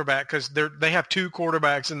a quarterback because they have two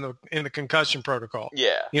quarterbacks in the concussion protocol.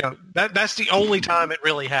 Yeah, that's the only time it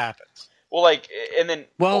really happens. Well,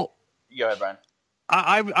 go ahead, Brian.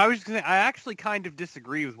 I was gonna say, I actually kind of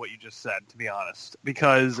disagree with what you just said, to be honest,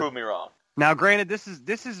 because prove me wrong. Now, granted, this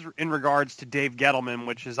is in regards to Dave Gettleman,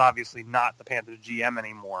 which is obviously not the Panthers GM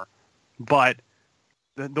anymore. But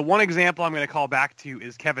the one example I'm going to call back to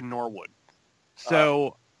is Kevin Norwood.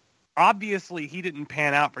 So obviously he didn't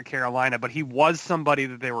pan out for Carolina, but he was somebody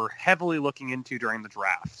that they were heavily looking into during the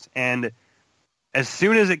draft. And as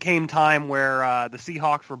soon as it came time where the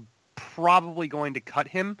Seahawks were probably going to cut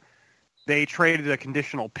him, they traded a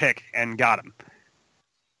conditional pick and got him.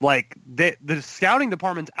 Like the scouting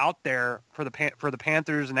departments out there for the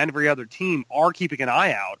Panthers and every other team are keeping an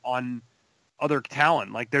eye out on other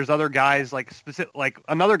talent. Like there's other guys like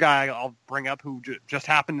another guy I'll bring up who just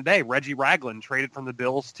happened today. Reggie Ragland traded from the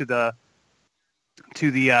Bills to the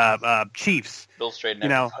Chiefs. Bills trading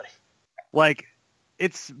everybody. Like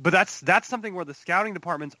but that's something where the scouting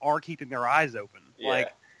departments are keeping their eyes open. Yeah.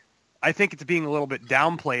 Like I think it's being a little bit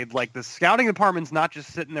downplayed. Like the scouting department's not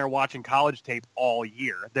just sitting there watching college tape all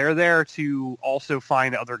year. They're there to also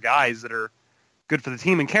find other guys that are good for the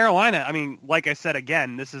team. In Carolina, I mean, like I said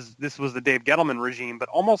again, this was the Dave Gettleman regime, but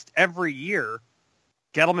almost every year,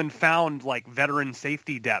 Gettleman found like veteran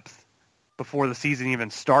safety depth before the season even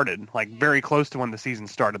started. Like very close to when the season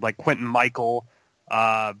started. Like Quentin Michael,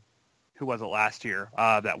 who was it last year?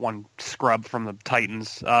 That one scrub from the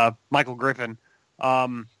Titans, Michael Griffin.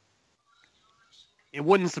 It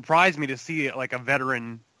wouldn't surprise me to see like a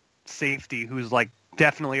veteran safety who's like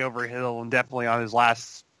definitely over hill and definitely on his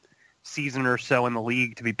last season or so in the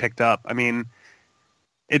league to be picked up. I mean,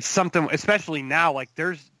 it's something, especially now, like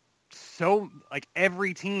there's so like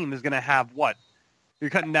every team is going to have what? You're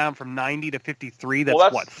cutting down from 90 to 53. That's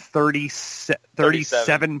what,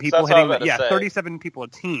 37 people so hitting. 37 people a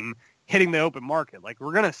team hitting the open market. Like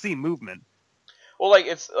we're going to see movement. Well, like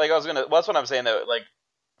it's like that's what I'm saying though. Like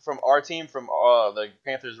from our team, from the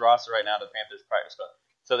Panthers roster right now to the Panthers practice squad.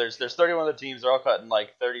 So there's 31 other teams. They're all cutting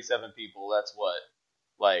like 37 people. That's what,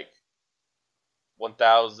 like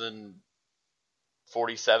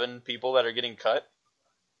 1,047 people that are getting cut.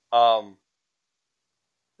 No,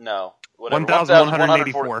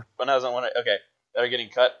 1,184. 1,100. Okay, that are getting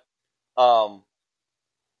cut.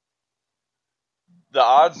 The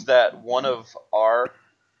odds that one of our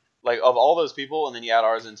of all those people, and then you add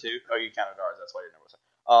ours in too. Oh, you counted ours. That's why your number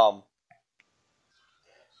was.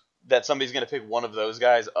 That somebody's going to pick one of those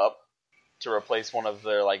guys up to replace one of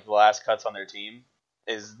their the last cuts on their team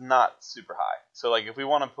is not super high. So, like, if we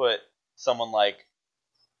want to put someone like,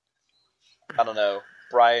 I don't know,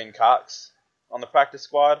 Brian Cox on the practice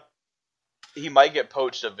squad, he might get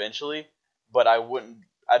poached eventually, but I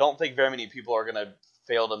don't think very many people are going to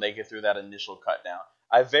fail to make it through that initial cut down.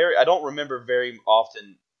 I don't remember very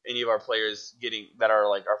often any of our players that are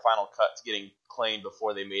like our final cuts getting claimed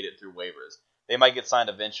before they made it through waivers. They might get signed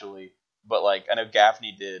eventually, but like I know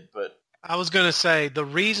Gaffney did, but I was going to say the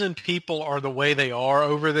reason people are the way they are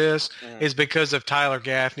over this is because of Tyler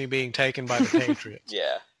Gaffney being taken by the Patriots.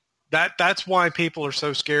 Yeah. That's why people are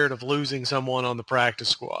so scared of losing someone on the practice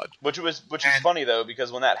squad. Which is funny though,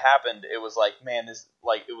 because when that happened, it was like, man,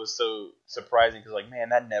 it was so surprising because like, man,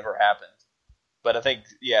 that never happened. But I think,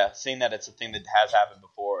 yeah, seeing that it's a thing that has happened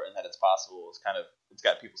before and that it's possible is it's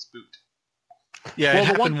got people spooked. Yeah, well, it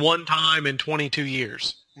happened one time in 22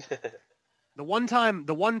 years. The one thing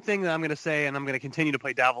that I'm going to say, and I'm going to continue to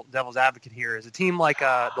play devil's advocate here, is a team like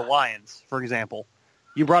the Lions, for example.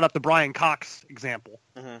 You brought up the Brian Cox example.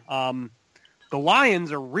 Mm-hmm. The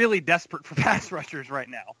Lions are really desperate for pass rushers right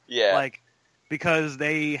now. Yeah. Because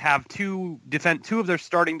they have two of their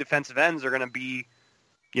starting defensive ends are going to be,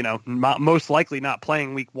 most likely not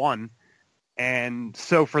playing week 1. And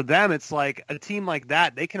so for them, it's like a team like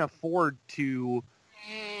that, they can afford to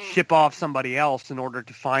ship off somebody else in order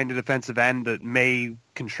to find a defensive end that may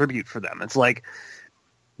contribute for them. It's like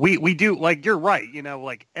we do, like, you're right, a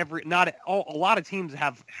lot of teams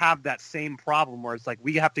have that same problem where it's like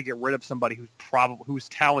we have to get rid of somebody who's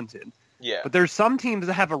talented. Yeah. But there's some teams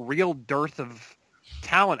that have a real dearth of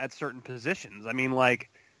talent at certain positions. I mean, like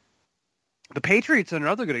the Patriots are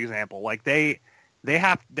another good example. Like they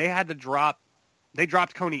dropped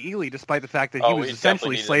Coney Ealy despite the fact that he was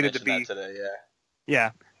essentially slated to be today, Yeah.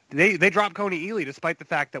 They dropped Coney Ealy despite the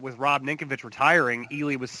fact that with Rob Ninkovich retiring,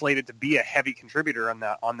 Ealy was slated to be a heavy contributor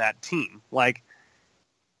on that team. Like,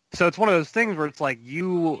 so it's one of those things where it's like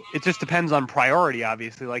it just depends on priority,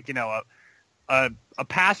 obviously. Like, a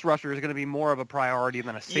pass rusher is going to be more of a priority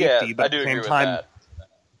than a safety. Yeah, but I do agree with that.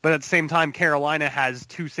 But at the same time, Carolina has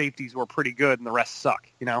 2 safeties who are pretty good and the rest suck,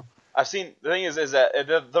 I've seen, the thing is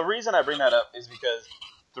that the reason I bring that up is because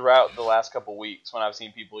throughout the last couple weeks, when I've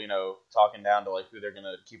seen people, talking down to like who they're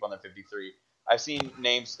gonna keep on their 53, I've seen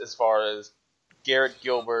names as far as Garrett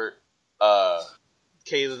Gilbert,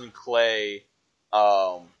 Kalen Clay,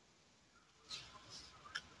 Kalen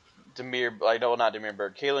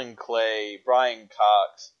Clay, Brian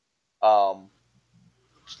Cox,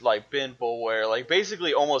 like Ben Boulware, like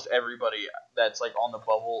basically almost everybody that's like on the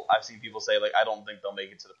bubble. I've seen people say like I don't think they'll make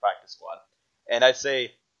it to the practice squad, and I'd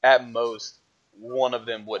say at most one of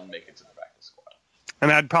them wouldn't make it to the practice squad. And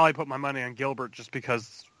I'd probably put my money on Gilbert just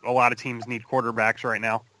because a lot of teams need quarterbacks right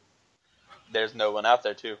now. There's no one out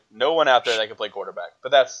there too. No one out there that can play quarterback.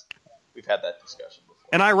 But we've had that discussion before.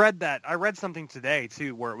 And I read something today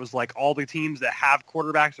too where it was like all the teams that have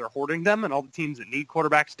quarterbacks are hoarding them and all the teams that need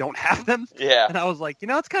quarterbacks don't have them. Yeah. And I was like,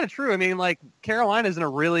 it's kind of true. I mean, like Carolina's in a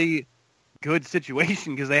really good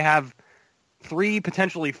situation because they have 3,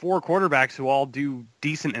 potentially 4 quarterbacks who all do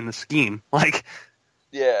decent in the scheme. Like,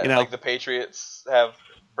 yeah, like the Patriots have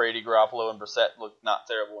Brady, Garoppolo, and Brissett look not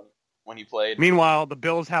terrible when he played. Meanwhile, the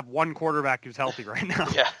Bills have 1 quarterback who's healthy right now.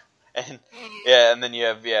 and then you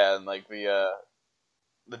have the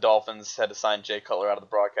Dolphins had to sign Jay Cutler out of the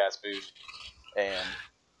broadcast booth, and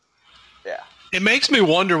yeah. It makes me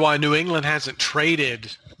wonder why New England hasn't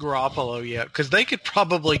traded Garoppolo yet, because they could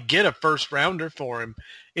probably get a first-rounder for him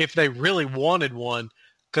if they really wanted one,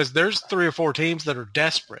 because there's 3 or 4 teams that are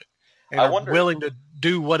desperate and are willing to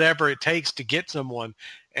do whatever it takes to get someone.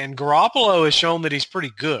 And Garoppolo has shown that he's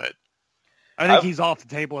pretty good. I think he's off the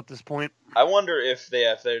table at this point. I wonder if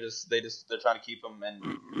they're trying to keep him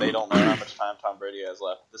and they don't know how much time Tom Brady has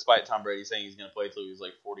left, despite Tom Brady saying he's going to play till he's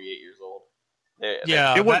like 48 years old.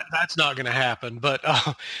 That's not going to happen. But,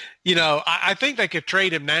 I think they could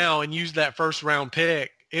trade him now and use that first-round pick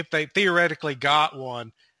if they theoretically got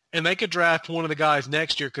one, and they could draft one of the guys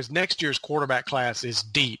next year because next year's quarterback class is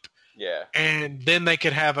deep. Yeah. And then they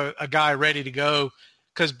could have a guy ready to go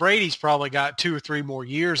because Brady's probably got 2 or 3 more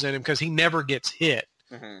years in him because he never gets hit.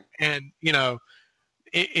 Mm-hmm. And,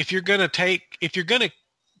 if you're going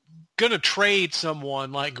to trade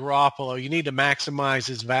someone like Garoppolo, you need to maximize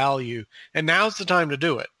his value, and now's the time to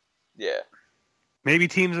do it. Yeah. Maybe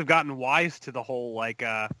teams have gotten wise to the whole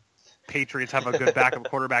Patriots have a good backup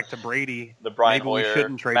quarterback to Brady. The Brian Maybe Hoyer, we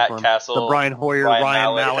shouldn't trade Matt for him. Castle, the Brian Hoyer,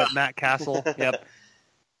 Ryan Mallett, Matt Castle. Yep.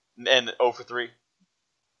 And 0 for 3.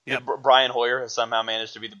 Yep. Brian Hoyer has somehow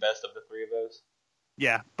managed to be the best of the 3 of those.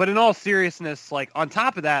 Yeah, but in all seriousness, on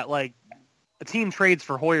top of that, a team trades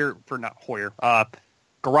for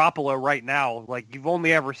Garoppolo right now, like you've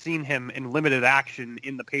only ever seen him in limited action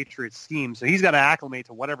in the Patriots scheme, so he's got to acclimate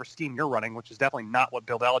to whatever scheme you're running, which is definitely not what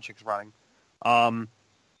Bill Belichick's running.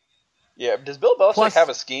 Yeah, does Bill Belichick have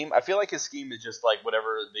a scheme? I feel like his scheme is just like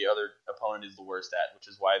whatever the other opponent is the worst at, which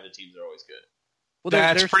is why the teams are always good. Well,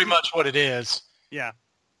 that's pretty much what it is. Yeah.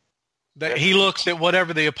 He looks at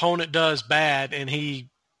whatever the opponent does bad, and he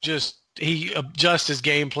adjusts his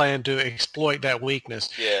game plan to exploit that weakness.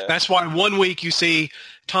 Yeah. That's why one week you see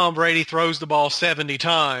Tom Brady throws the ball 70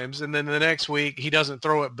 times, and then the next week he doesn't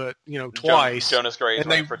throw it but twice. Jonas Gray is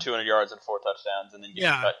running for 200 yards and 4 touchdowns, and then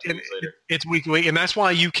gets cut 2 weeks later. It's week to week, and that's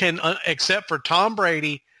why you can, except for Tom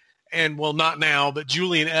Brady, and well, not now, but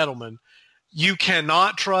Julian Edelman, you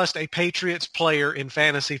cannot trust a Patriots player in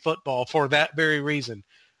fantasy football for that very reason.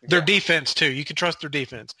 Their defense too. You can trust their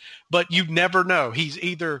defense, but you never know. He's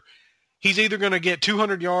either going to get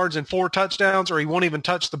 200 yards and 4 touchdowns, or he won't even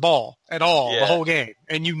touch the ball at all the whole game,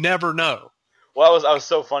 and you never know. Well, I was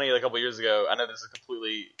so funny a couple years ago. I know this is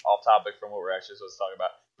completely off topic from what we're actually supposed to talk about,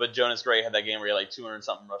 but Jonas Gray had that game where he had like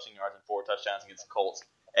 200-something rushing yards and 4 touchdowns against the Colts,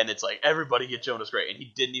 and it's like everybody get Jonas Gray, and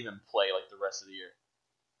he didn't even play like the rest of the year.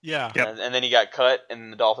 Yeah. Yep. And then he got cut,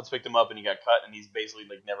 and the Dolphins picked him up, and he got cut, and he's basically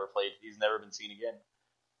like never played. He's never been seen again.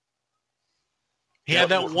 He had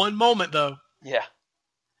that one moment though. Yeah.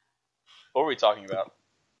 What were we talking about?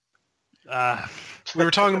 We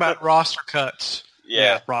were talking about roster cuts.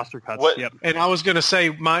 Yeah, roster cuts. Yep. And I was going to say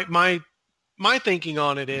my thinking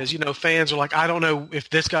on it is, fans are like, I don't know if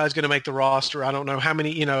this guy's going to make the roster. I don't know how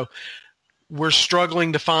many. We're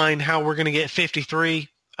struggling to find how we're going to get 53.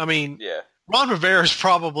 I mean, Ron Rivera's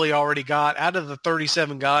probably already got, out of the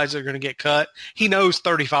 37 guys that are going to get cut, he knows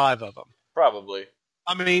 35 of them. Probably.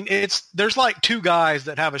 I mean, there's like 2 guys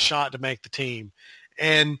that have a shot to make the team,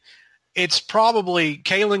 and it's probably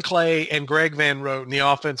Kalen Clay and Greg Van Roten, the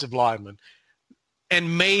offensive lineman,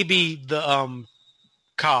 and maybe the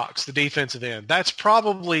Cox, the defensive end. That's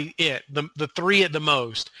probably it, the 3 at the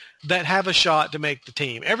most that have a shot to make the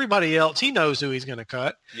team. Everybody else, he knows who he's going to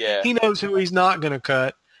cut. Yeah. He knows who he's not going to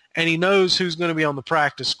cut, and he knows who's going to be on the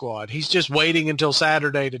practice squad. He's just waiting until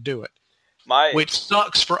Saturday to do it. Which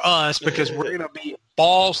sucks for us because we're going to be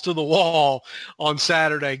balls to the wall on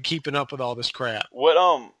Saturday keeping up with all this crap. What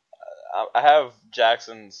I have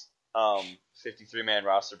Jackson's 53-man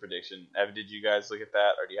roster prediction. Did you guys look at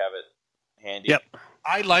that, or do you have it handy? Yep.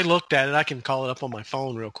 I looked at it. I can call it up on my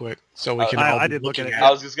phone real quick so we can all I did look at it.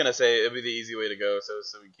 I was just going to say it'd be the easy way to go so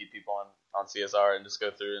we can keep people on CSR and just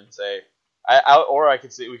go through and say I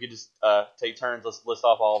could see we could just take turns. Let's list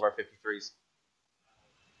off all of our 53s.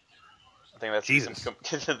 I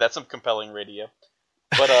think that's some compelling radio.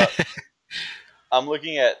 But I'm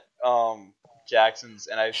looking at Jackson's,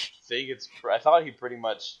 and I thought he pretty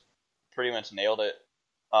much nailed it.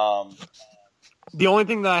 The only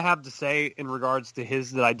thing that I have to say in regards to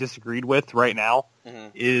his that I disagreed with right now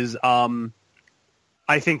is I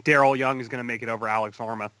think Darrell Young is going to make it over Alex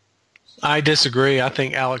Arma. I disagree. I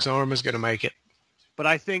think Alex Arma is going to make it. But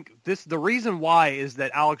I think the reason why is that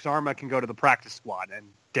Alex Arma can go to the practice squad and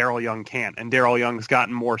Darrell Young can't. And Darrell Young's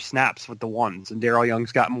gotten more snaps with the ones, and Darrell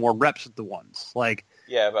Young's gotten more reps with the ones.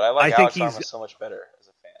 Yeah, but I think Alex Arma so much better as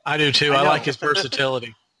a fan. I do too. I like his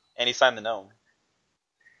versatility. And he signed the gnome.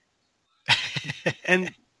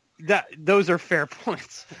 And those are fair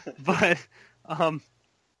points. But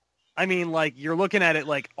I mean, like, you're looking at it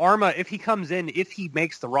like Arma, if he comes in, if he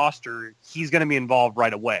makes the roster, he's going to be involved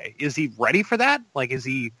right away. Is he ready for that? Like, is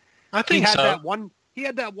he? I think so. He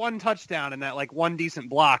had that one touchdown and that like one decent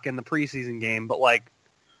block in the preseason game, but like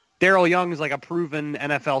Darrell Young is like a proven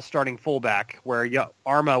NFL starting fullback, where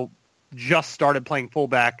Arma just started playing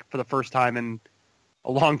fullback for the first time in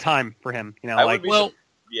a long time for him. I wouldn't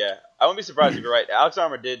be surprised if you're right. Alex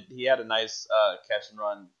Arma he had a nice catch and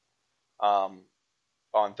run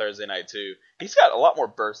on Thursday night too. He's got a lot more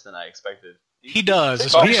burst than I expected. He does.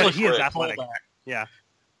 He is athletic. Yeah.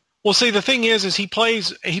 Well, see, the thing is he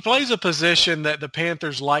plays a position that the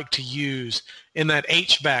Panthers like to use in that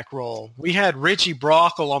H-back role. We had Richie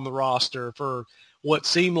Brockle on the roster for what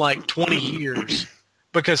seemed like 20 years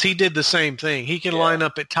because he did the same thing. He can line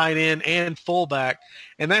up at tight end and fullback,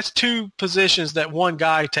 and that's 2 positions that one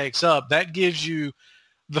guy takes up. That gives you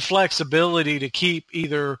the flexibility to keep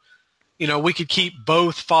either – we could keep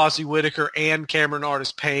both Fozzie Whitaker and Cameron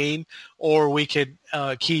Artis-Payne, or we could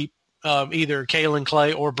keep either Kalen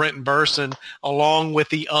Clay or Brenton Burson along with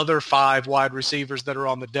the other 5 wide receivers that are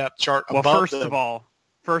on the depth chart above them.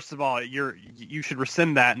 First of all, you should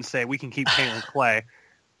rescind that and say we can keep Kalen Clay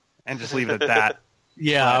and just leave it at that.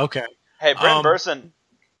 Yeah, okay. Hey, Brenton Burson,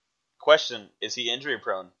 question, is he injury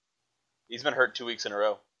prone? He's been hurt 2 weeks in a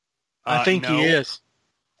row. I think he is.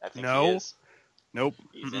 I think No. he is. Nope.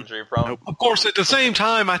 He's injury prone. Nope. Of course, at the same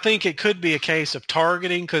time, I think it could be a case of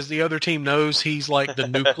targeting because the other team knows he's like the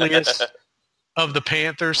nucleus of the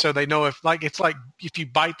Panthers, so they know it's like if you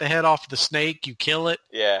bite the head off the snake, you kill it.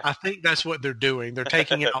 Yeah. I think that's what they're doing. They're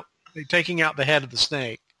taking out the head of the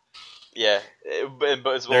snake. Yeah,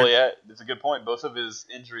 it's a good point. Both of his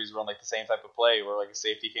injuries were on like the same type of play, where like a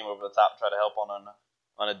safety came over the top and tried to help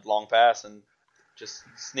on a long pass and just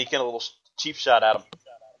sneak in a little cheap shot at him.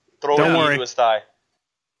 Throw it into his thigh.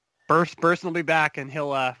 Burson will be back, and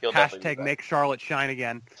he'll hashtag back. make Charlotte shine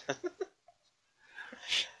again.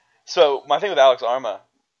 So my thing with Alex Arma,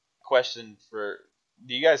 question for: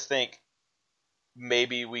 do you guys think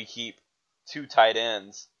maybe we keep 2 tight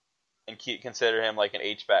ends and consider him like an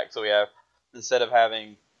H-back? So we have, instead of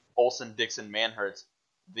having Olsen, Dixon, Manhurts,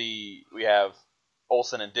 we have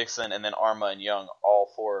Olsen and Dixon, and then Arma and Young,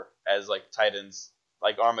 all 4 as like tight ends.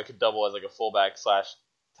 Like Arma could double as like a fullback /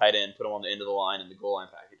 tight end, put him on the end of the line and the goal line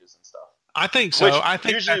packages and stuff. I think so. I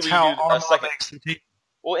think that's how Arma makes the team.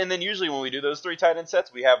 Well, and then usually when we do those 3 tight end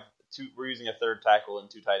sets, we're using a third tackle and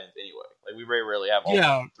 2 tight ends anyway. Like we very rarely have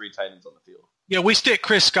all 3 tight ends on the field. Yeah, we stick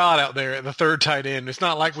Chris Scott out there at the third tight end. It's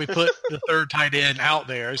not like we put the third tight end out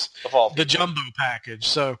there. It's the jumbo package.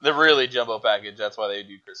 So the really jumbo package. That's why they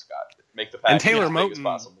do Chris Scott. Make the package as big as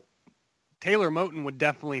possible. Taylor Moton would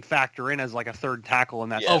definitely factor in as like a third tackle in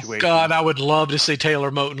that situation. Oh God, I would love to see Taylor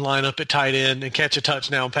Moton line up at tight end and catch a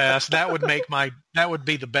touchdown pass. That would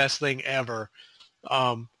be the best thing ever.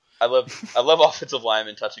 I love offensive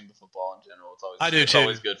linemen touching the football in general. It's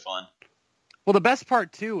always good fun. Well, the best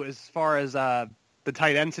part too, as far as the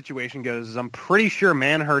tight end situation goes, is I'm pretty sure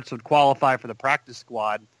Manhurts would qualify for the practice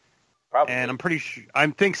squad. Probably. And I'm pretty sure I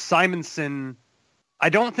don't think Simonson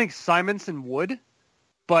would.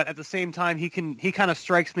 But at the same time, he kind of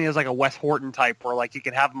strikes me as like a Wes Horton type, where like you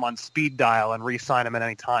can have him on speed dial and re-sign him at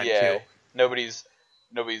any time. Yeah, too. Nobody's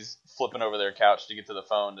flipping over their couch to get to the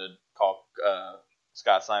phone to call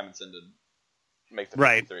Scott Simonson to make the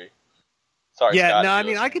 53. Sorry, yeah, Scott. no, I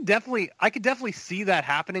mean, I could definitely see that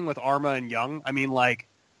happening with Arma and Young. I mean, like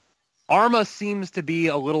Arma seems to be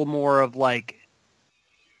a little more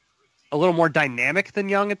dynamic than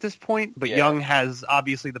Young at this point, but Young has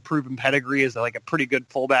obviously the proven pedigree as like a pretty good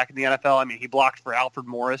fullback in the NFL. I mean, he blocked for Alfred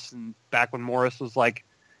Morris, and back when Morris was like,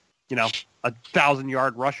 a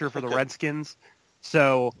 1,000-yard rusher for the Redskins.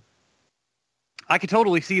 So I could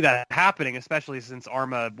totally see that happening, especially since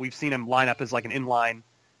Arma, we've seen him line up as like an inline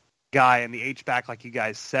guy in the H-back, like you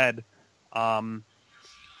guys said. How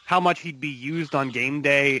much he'd be used on game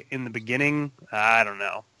day in the beginning, I don't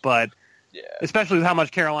know, but. Yeah. Especially with how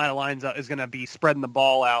much Carolina is going to be spreading the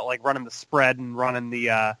ball out, like running the spread and running the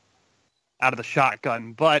out of the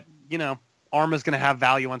shotgun. But, Arma's going to have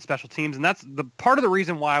value on special teams. And that's the part of the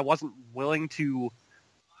reason why I wasn't willing to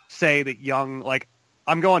say that Young, like,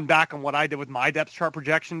 I'm going back on what I did with my depth chart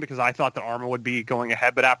projection because I thought that Arma would be going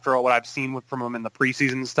ahead. But after all what I've seen from him in the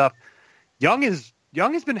preseason and stuff, Young has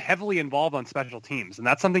been heavily involved on special teams. And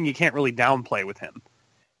that's something you can't really downplay with him.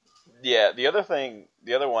 Yeah, the other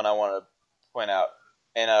one I want to point out,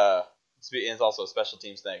 and it's also a special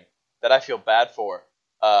teams thing that I feel bad for.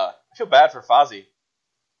 I feel bad for Fozzie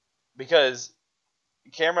because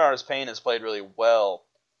Cameron Artis-Payne has played really well,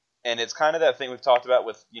 and it's kind of that thing we've talked about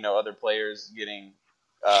with other players getting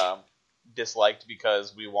disliked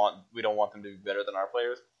because we don't want them to be better than our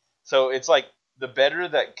players. So it's like the better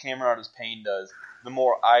that Cameron Artis-Payne does, the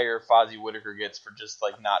more ire Fozzie Whitaker gets for just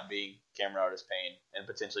like not being Cameron Artis-Payne and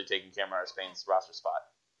potentially taking Cameron Artis-Payne's roster spot.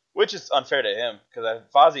 Which is unfair to him, because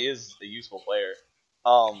Fozzie is a useful player.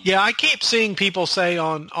 Yeah, I keep seeing people say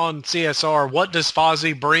on CSR, what does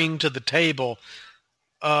Fozzie bring to the table?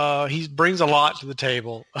 He brings a lot to the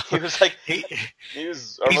table. He was like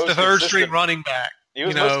he's the third string running back. He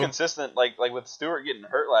was most consistent, like with Stewart getting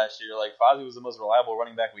hurt last year. Like Fozzie was the most reliable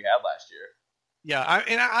running back we had last year. Yeah,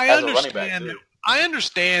 I understand. I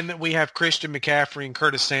understand that we have Christian McCaffrey and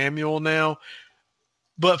Curtis Samuel now.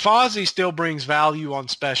 But Fozzie still brings value on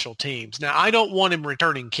special teams. Now, I don't want him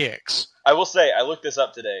returning kicks. I will say, I looked this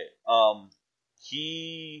up today.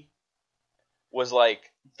 He was like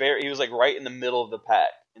right in the middle of the pack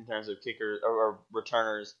in terms of kickers or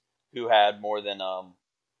returners who had more than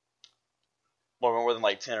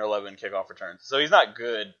like 10 or 11 kickoff returns. So he's not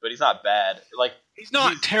good, but he's not bad. Like he's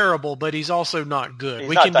not terrible, but he's also not good.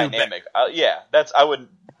 He's not dynamic. I would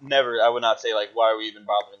not say like why are we even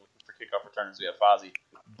bothering looking for kickoff returners? We have Fozzie.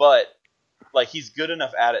 But like he's good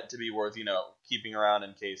enough at it to be worth, keeping around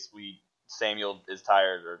in case Samuel is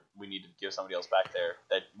tired or we need to give somebody else back there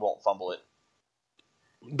that won't fumble it.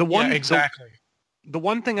 Exactly. The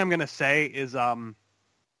one thing I'm going to say is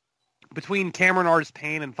between Cameron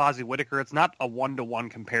Artis-Payne and Fozzie Whittaker, it's not a 1-to-1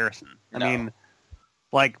 comparison. I mean,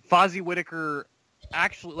 like, Fozzie Whittaker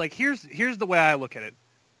actually, like, here's the way I look at it.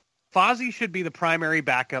 Fozzie should be the primary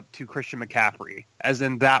backup to Christian McCaffrey, as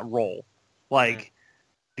in that role. Like,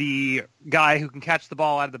 the guy who can catch the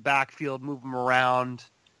ball out of the backfield, move him around.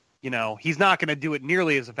 You know, he's not going to do it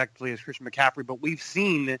nearly as effectively as Christian McCaffrey, but we've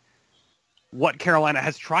seen what Carolina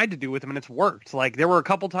has tried to do with him, and it's worked. Like, there were a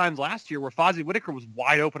couple times last year where Fozzie Whittaker was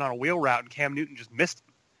wide open on a wheel route, and Cam Newton just missed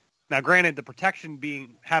him. Now, granted, the protection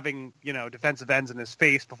having, you know, defensive ends in his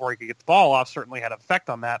face before he could get the ball off certainly had an effect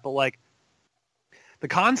on that, but, like, the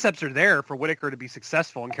concepts are there for Whittaker to be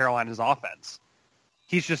successful in Carolina's offense.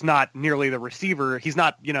 He's just not nearly the receiver. He's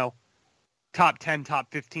not, you know, top 10,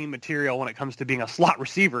 top 15 material when it comes to being a slot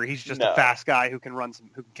receiver. He's just a fast guy who can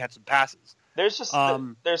catch some passes. There's just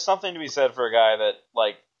there's something to be said for a guy that,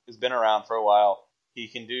 like, has been around for a while. He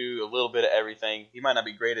can do a little bit of everything. He might not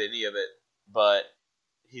be great at any of it, but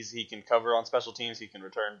he can cover on special teams. He can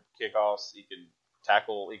return kickoffs. He can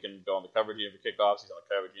tackle. He can go on the coverage unit for kickoffs. He's on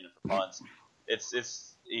the coverage unit for punts.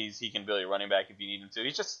 He can be a running back if you need him to.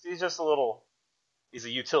 He's just a little. He's a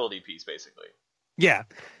utility piece, basically. Yeah,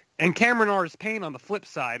 and Cameron Artis-Payne on the flip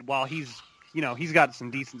side, while he's got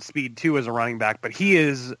some decent speed too as a running back, but he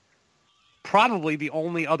is probably the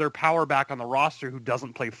only other power back on the roster who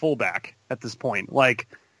doesn't play fullback at this point. Like,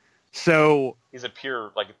 so he's a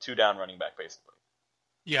pure, like, a 2-down running back, basically.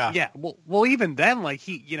 Yeah. Yeah. Well, even then, like,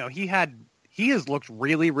 he has looked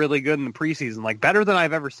really, really good in the preseason, like, better than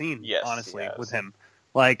I've ever seen, honestly, with him.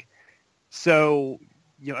 Like, so,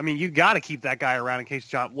 you know, I mean, you got to keep that guy around in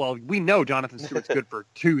case we know Jonathan Stewart's good for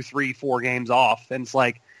 2, 3, 4 games off. And it's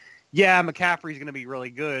like, yeah, McCaffrey's going to be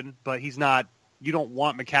really good, but he's not. You don't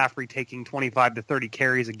want McCaffrey taking 25 to 30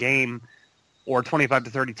 carries a game or 25 to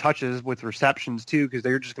 30 touches with receptions too, because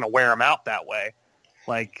they're just going to wear him out that way.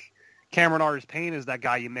 Like, Cameron Artis-Payne is that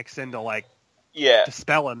guy you mix in to, like, to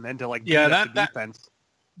spell him and to, like, beat up the defense.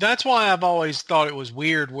 That's why I've always thought it was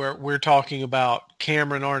weird where we're talking about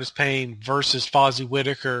Cameron Artis-Payne versus Fozzie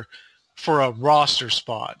Whittaker for a roster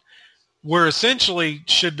spot. We're essentially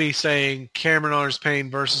should be saying Cameron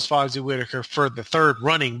Artis-Payne versus Fozzie Whittaker for the third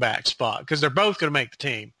running back spot, because they're both going to make the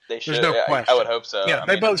team. They should. There's no question. I would hope so. Yeah,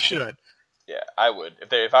 they both should. Yeah, I would.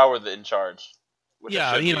 If I were in charge.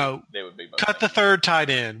 Yeah, you know, they would be cut the third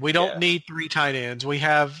tight end. We don't need 3 tight ends. We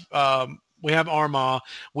have Armah.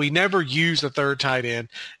 We never use the third tight end.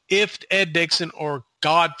 If Ed Dixon or,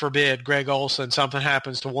 God forbid, Greg Olsen, something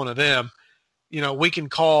happens to one of them, you know, we can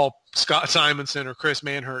call Scott Simonson or Chris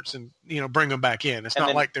Manhertz and, you know, bring them back in. It's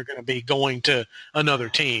not like they're going to be going to another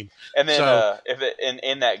team. And then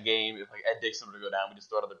in that game, if, like, Ed Dixon were to go down, we just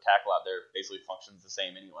throw another tackle out there. It basically functions the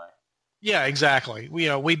same anyway. Yeah, exactly.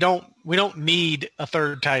 We don't need a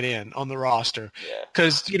third tight end on the roster. Yeah.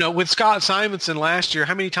 Because, you know, with Scott Simonson last year,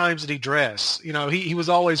 how many times did he dress? You know, he was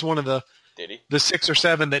always one of the 6 or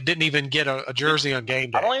 7 that didn't even get a jersey on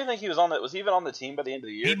game day. I don't even think he was on was he even on the team by the end of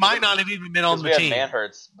the year? He might not have even been on the team. We had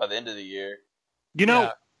Manhertz by the end of the year. You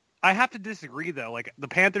know, I have to disagree, though. Like, the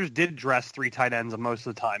Panthers did dress 3 tight ends most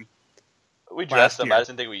of the time. We dressed them. I just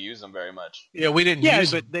didn't think we used them very much. Yeah, we didn't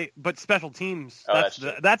use them. But special teams,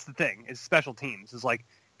 that's the thing, is special teams. Is like,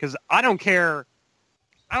 because I don't care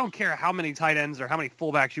how many tight ends or how many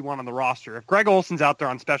fullbacks you want on the roster. If Greg Olsen's out there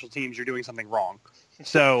on special teams, you're doing something wrong.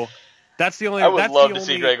 So that's the only. I would love to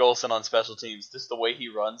see Greg Olsen on special teams. Just the way he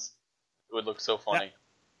runs, it would look so funny.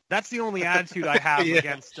 That's the only attitude I have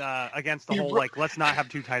against the whole, like, let's not have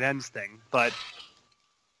 2 tight ends thing. But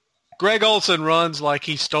Greg Olsen runs like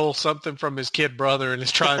he stole something from his kid brother and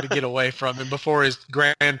is trying to get away from him before his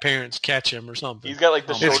grandparents catch him or something. He's got, like,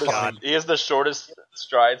 the shortest. He has the shortest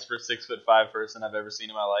strides for 6'5" person I've ever seen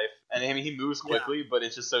in my life. And I mean, he moves quickly, but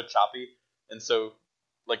it's just so choppy and so,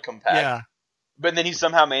 like, compact. Yeah. But then he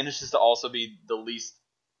somehow manages to also be the least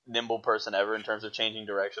nimble person ever in terms of changing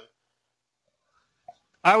direction.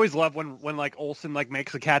 I always love when like, Olsen, like,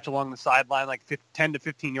 makes a catch along the sideline, like, 10 to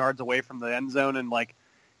 15 yards away from the end zone, and, like,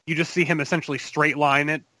 you just see him essentially straight line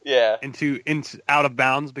it into out of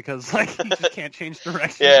bounds because, like, he just can't change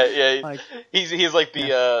direction. Yeah. Like, he's like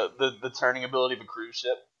the turning ability of a cruise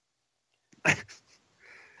ship.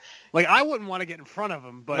 Like, I wouldn't want to get in front of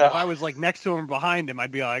him, but if I was, like, next to him or behind him,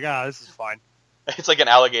 I'd be like, this is fine. It's like an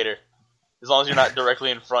alligator. As long as you're not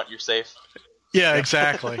directly in front, you're safe. Yeah,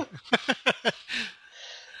 exactly.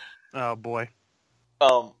 Oh boy.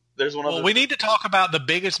 There's one. Well, we need to talk about the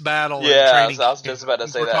biggest battle. In training. I was just about to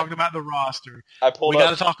say that. We're talking about the roster. We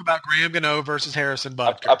got to talk about Graham Gano versus Harrison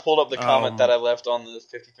Butker. I pulled up the comment that I left on the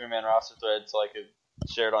 53-man roster thread so I could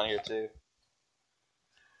share it on here too.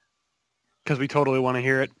 Because we totally want to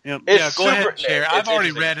hear it. Yep. It's Go super, ahead, share. I've already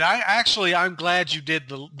interesting. read it. I'm glad you did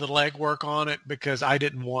the legwork on it because I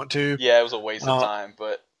didn't want to. Yeah, it was a waste of time,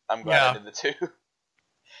 but I'm glad I did the two.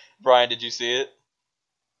 Brian, did you see it?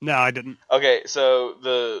 No, I didn't. Okay, so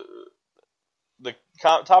the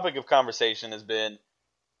topic of conversation has been,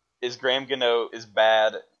 is Graham Gano is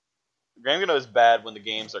bad. Graham Gano is bad when the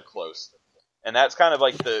games are close. And that's kind of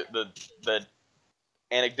like the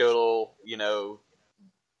anecdotal,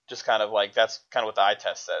 just kind of like, that's kind of what the eye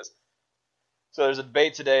test says. So there's a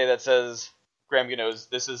debate today that says Graham Gano's,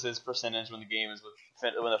 this is his percentage when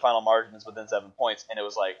the final margin is within 7 points, and it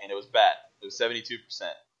was bad. It was 72%,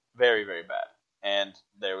 very, very bad. And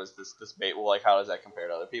there was this debate. Well, like, how does that compare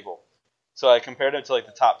to other people? So I compared it to like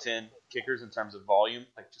the top 10 kickers in terms of volume.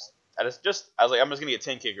 Like, I was like, I'm just gonna get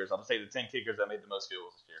 10 kickers. I'll just take the 10 kickers that made the most field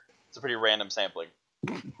goals this year. It's a pretty random sampling.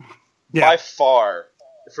 Yeah. By far,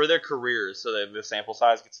 for their careers, so that the sample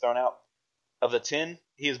size gets thrown out, of the 10,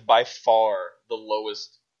 he is by far the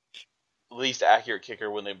least accurate kicker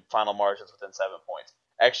when the final margin is within 7 points.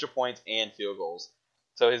 Extra points and field goals.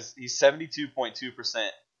 So he's 72.2%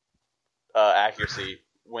 accuracy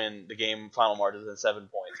when the game final margin is within 7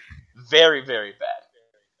 points. Very, very bad.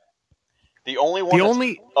 The only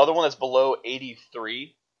other one that's below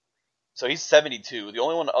 83, so he's 72. The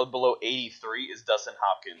only one below 83 is Dustin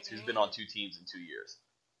Hopkins, who's been on 2 teams in 2 years.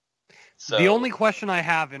 So, the only question I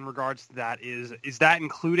have in regards to that is that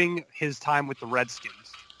including his time with the Redskins?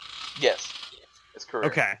 Yes, it's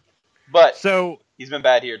correct. Okay. But so he's been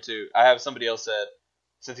bad here too. I have somebody else said,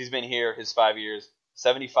 since he's been here, his 5 years,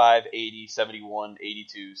 75, 80, 71,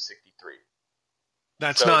 82, 63.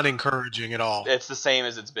 That's not encouraging at all. It's the same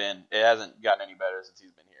as it's been. It hasn't gotten any better since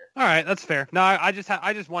he's been here. All right, that's fair. No, I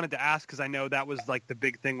just wanted to ask because I know that was like the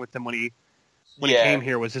big thing with him when he came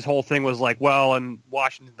here, was his whole thing was like, well, in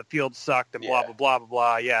Washington the field sucked and blah blah blah blah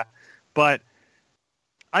blah. Yeah, but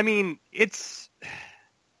I mean, I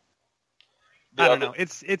don't know.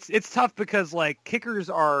 It's tough because like kickers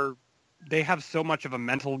they have so much of a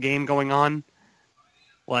mental game going on,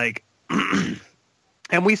 like.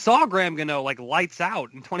 And we saw Graham Gano like lights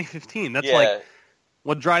out in 2015. That's like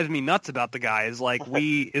what drives me nuts about the guy is like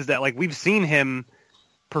we've seen him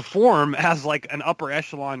perform as like an upper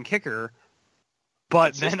echelon kicker,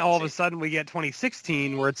 but then all of a sudden we get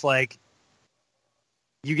 2016 where it's like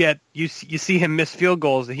you see him miss field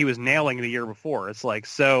goals that he was nailing the year before. It's like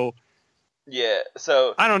so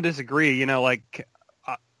I don't disagree. Like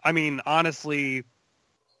I mean honestly.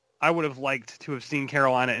 I would have liked to have seen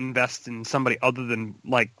Carolina invest in somebody other than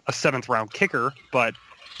like a 7th round kicker, but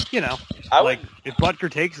if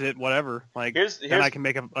Butker takes it, whatever. Like then I can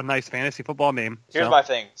make a nice fantasy football name. Here's my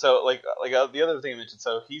thing. So like the other thing I mentioned.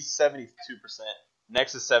 So he's 72%.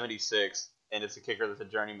 Next is 76, and it's a kicker that's a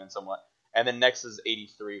journeyman somewhat. And then next is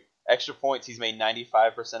 83. Extra points. He's made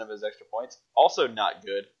 95% of his extra points. Also not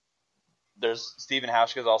good. There's Stephen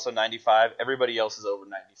Hauschka is also 95. Everybody else is over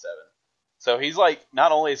 97. So he's like,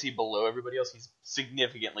 not only is he below everybody else, he's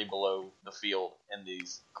significantly below the field in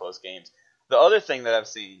these close games. The other thing that I've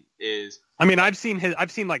seen is, I mean, I've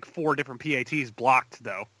seen like 4 different PATs blocked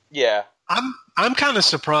though. Yeah, I'm kind of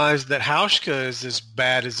surprised that Hauschka is as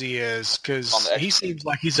bad as he is because he seems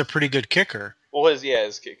like he's a pretty good kicker. Well, his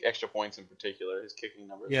extra points in particular, his kicking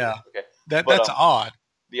numbers. Yeah, okay, that's odd.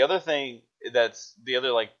 The other thing that's the other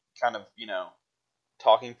like kind of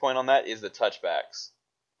talking point on that is the touchbacks.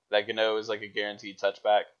 That Gano is like a guaranteed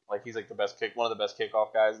touchback. Like he's like one of the best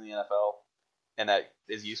kickoff guys in the NFL, and that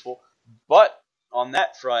is useful. But on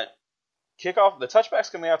that front, the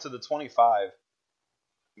touchbacks coming out to the 25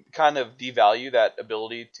 kind of devalue that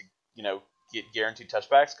ability to get guaranteed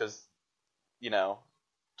touchbacks because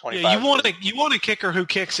 25. Yeah, you want a kicker who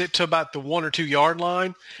kicks it to about the 1 or 2 yard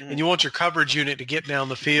line, and you want your coverage unit to get down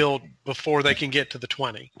the field before they can get to the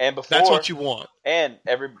 20. And that's what you want.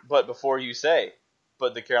 But before you say.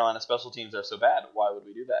 But the Carolina special teams are so bad. Why would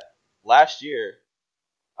we do that? Last year,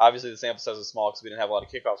 obviously the sample size was small because we didn't have a lot of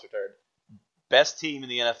kickoffs returned. Best team in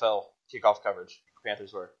the NFL kickoff coverage.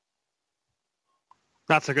 Panthers were.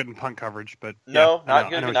 Not so good in punt coverage, but not as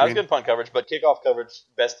good in punt coverage, but kickoff coverage.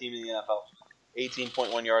 Best team in the NFL.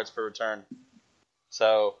 18.1 yards per return.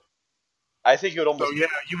 So, I think it would almost.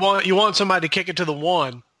 So, you want somebody to kick it to the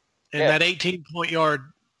 1, and that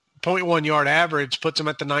 0.1 yard average puts them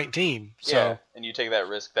at the 19. So. Yeah, and you take that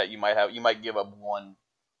risk that you might give up 1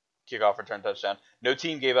 kickoff return touchdown. No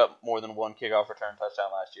team gave up more than 1 kickoff return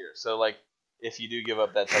touchdown last year. So like if you do give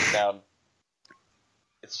up that touchdown,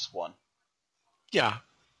 it's just 1. Yeah.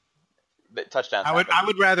 But touchdowns.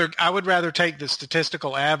 I would rather take the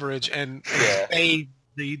statistical average and pay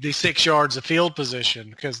the 6 yards of field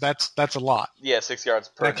position because that's a lot. Yeah, 6 yards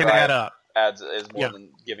per that can drive. add up. is more than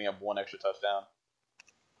giving up one extra touchdown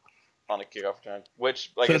on a kickoff return.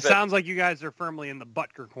 Which, like so I it said, sounds like you guys are firmly in the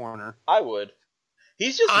Butker corner. I would.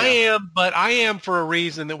 He's just. I am for a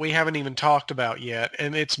reason that we haven't even talked about yet,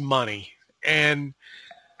 and it's money. And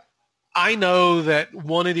I know that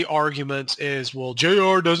one of the arguments is, well,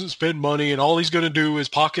 JR doesn't spend money, and all he's going to do is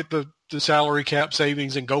pocket the salary cap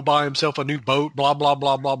savings and go buy himself a new boat, blah, blah,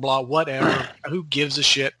 blah, blah, blah, whatever. Who gives a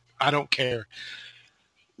shit? I don't care.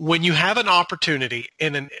 When you have an opportunity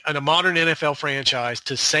in a modern NFL franchise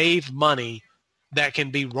to save money that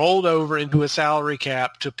can be rolled over into a salary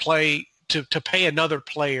cap to pay another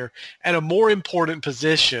player at a more important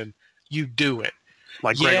position, you do it.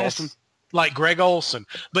 Like Greg Olsen? Like Greg Olsen.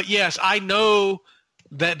 But yes, I know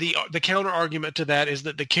that the counter argument to that is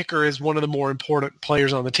that the kicker is one of the more important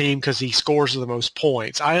players on the team because he scores the most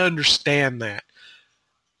points. I understand that.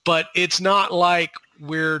 But it's not like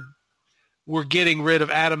we're getting rid of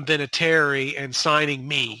Adam Vinatieri and signing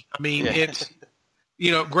me. I mean, it's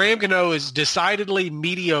Graham Gano is decidedly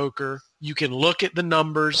mediocre. You can look at the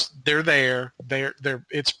numbers; they're there.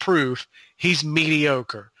 It's proof he's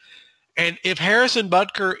mediocre. And if Harrison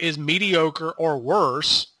Butker is mediocre or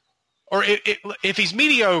worse, or if he's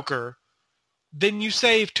mediocre, then you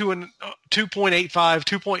save $2.85,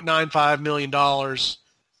 $2.95 million,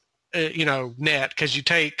 net because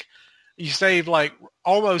you save like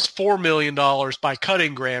almost $4 million by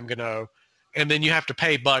cutting Graham Gano, and then you have to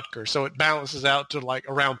pay Butker, so it balances out to like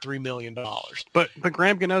around $3 million. But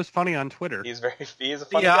Graham Gano's funny on Twitter. He is a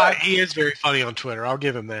funny guy. He is very funny on Twitter. I'll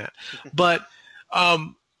give him that. But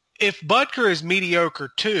if Butker is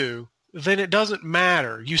mediocre too, then it doesn't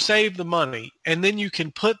matter. You save the money, and then you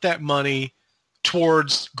can put that money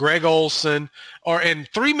towards Greg Olsen,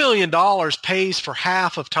 and $3 million pays for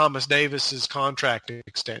half of Thomas Davis's contract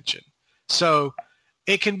extension. So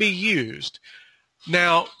it can be used.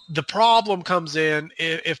 Now, the problem comes in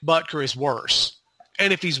if Butker is worse.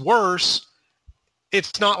 And if he's worse,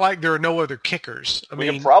 it's not like there are no other kickers. We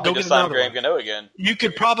can probably just sign Graham Gano again. You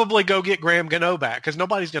could probably go get Graham Gano back because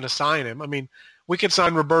nobody's going to sign him. I mean, we could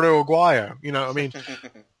sign Roberto Aguayo.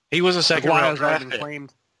 He was a second-round draft pick.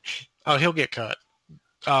 Claimed. Oh, he'll get cut.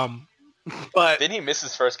 But didn't he miss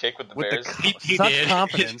his first kick with the Bears? He did.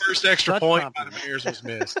 Confidence. His first extra point by the Bears was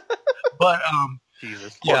missed. But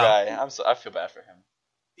Jesus, poor guy. I feel bad for him.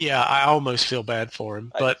 Yeah, I almost feel bad for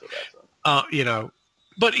him. But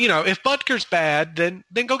if Butker's bad, then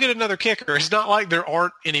go get another kicker. It's not like there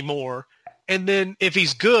aren't anymore. And then if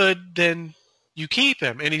he's good, then you keep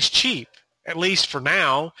him, and he's cheap. At least for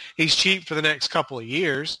now, he's cheap for the next couple of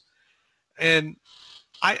years. And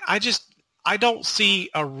I don't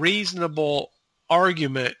see a reasonable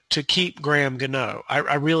argument to keep Graham Gano.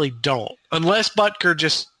 I really don't. Unless Butker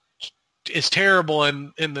just is terrible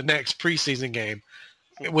in the next preseason game,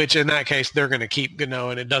 which in that case they're going to keep Gano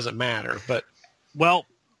and it doesn't matter. But well,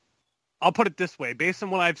 I'll put it this way: based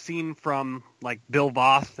on what I've seen from like Bill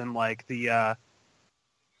Voss and like the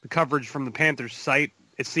coverage from the Panthers site,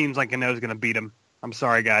 it seems like Gano's going to beat him. I'm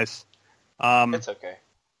sorry, guys. It's okay.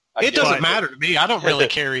 It doesn't matter to me. I don't really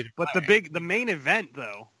care either. But the main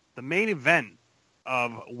event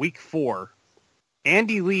of Week 4,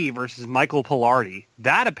 Andy Lee versus Michael Pilardi,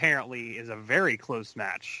 that apparently is a very close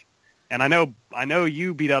match. And I know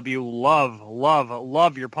you, BW,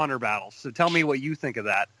 love your punter battles. So tell me what you think of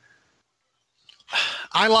that.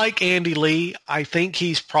 I like Andy Lee. I think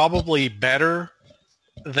he's probably better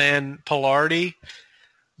than Pilardi.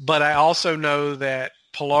 But I also know that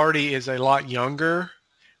Pilardi is a lot younger,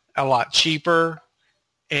 a lot cheaper,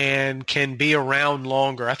 and can be around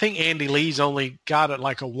longer. I think Andy Lee's only got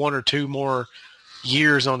like a 1 or 2 more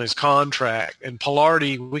years on his contract, and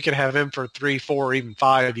Pilardi, we could have him for 3, 4, even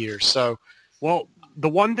 5 years. So, well, the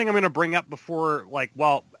one thing I'm going to bring up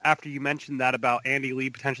after you mentioned that about Andy Lee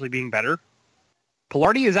potentially being better,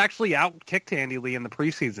 Pilardi has actually out-kicked Andy Lee in the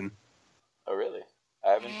preseason. Oh, really? I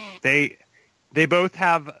haven't. They both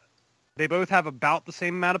have about the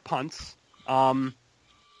same amount of punts. I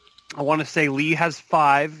want to say Lee has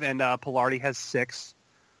 5 and Pilardi has 6.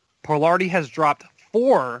 Pilardi has dropped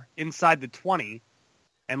 4 inside the 20,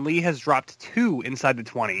 and Lee has dropped 2 inside the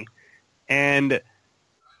 20. And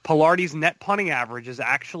Pilardi's net punting average is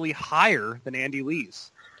actually higher than Andy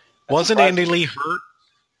Lee's. Wasn't Andy Lee hurt?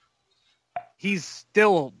 He's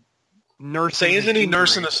still nursing. So isn't he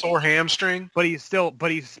nursing a sore hamstring? But he's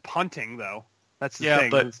punting though. That's the thing.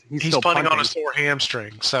 But he's punting on a sore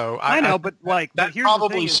hamstring. So I know, but that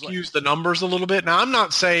probably skews the numbers a little bit. Now, I'm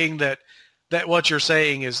not saying that what you're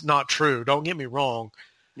saying is not true. Don't get me wrong.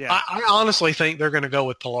 Yeah. I honestly think they're going to go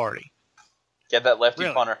with Pilardi. Get that lefty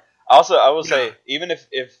punter. Also, I will say, even if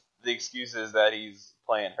the excuse is that he's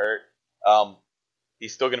playing hurt,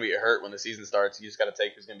 He's still going to be hurt when the season starts. You just got to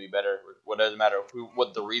take who's going to be better. What doesn't matter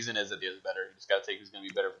what the reason is that he is better. You just got to take who's going to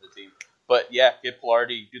be better for the team. But yeah, get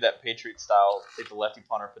Pilardi, do that Patriot style, take the lefty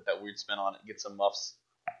punter, put that weird spin on it, get some muffs.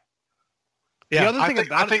 Yeah, I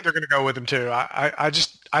think they're going to go with him too. I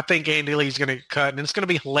think Andy Lee's going to cut, and it's going to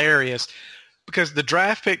be hilarious because the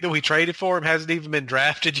draft pick that we traded for him hasn't even been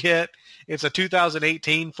drafted yet. It's a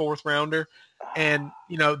 2018 fourth rounder, and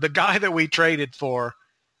the guy that we traded for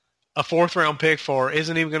a fourth round pick for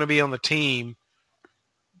isn't even going to be on the team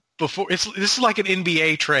before. This is like an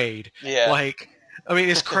NBA trade. Yeah,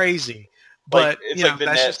 it's crazy. But it's like the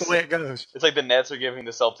that's Nets, just the way it goes. It's like the Nets are giving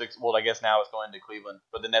the Celtics. Well, I guess now it's going to Cleveland,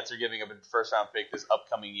 but the Nets are giving up a first round pick this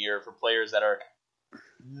upcoming year for players that are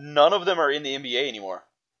none of them are in the NBA anymore.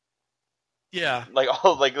 Yeah,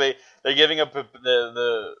 they're giving up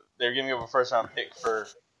they're giving up a first round pick for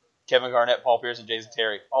Kevin Garnett, Paul Pierce, and Jason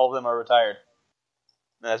Terry. All of them are retired,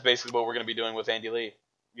 and that's basically what we're going to be doing with Andy Lee,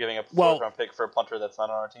 giving up a fourth round pick for a punter that's not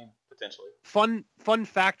on our team potentially. Fun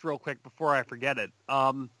fact, real quick, before I forget it.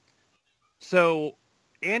 So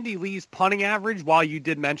Andy Lee's punting average, while you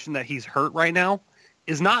did mention that he's hurt right now,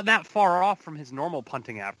 is not that far off from his normal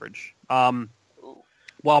punting average.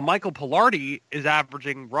 While Michael Pilardi is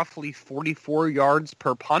averaging roughly 44 yards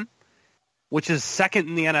per punt, which is second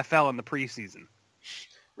in the NFL in the preseason.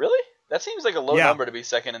 Really? That seems like a low number to be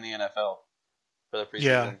second in the NFL for the preseason.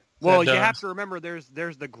 Yeah. Well, you have to remember there's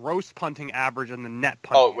the gross punting average and the net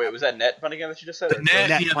punting. Oh, wait, was that net punting average you just said? The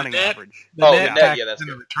net punting average. The net, yeah, that's in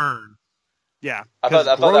good. the return. Yeah, I thought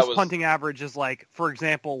gross that was punting average is like, for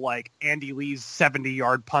example, like Andy Lee's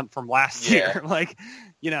 70-yard punt from last year.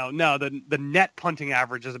 The net punting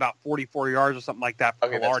average is about 44 yards or something like that for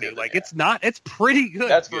Pilardi. It's pretty good.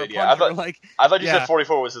 That's for good. A Yeah, punter. I thought you said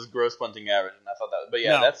 44 was his gross punting average, and I thought that. But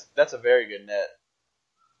yeah, that's a very good net.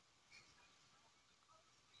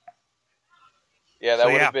 Yeah,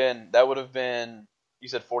 that would have been. You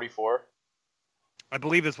said 44. I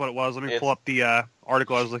believe that's what it was. Let me pull up the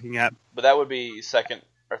article I was looking at. But that would be second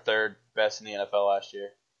or third best in the NFL last year.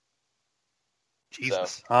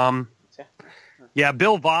 Jesus. Yeah,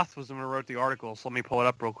 Bill Voth was the one who wrote the article, so let me pull it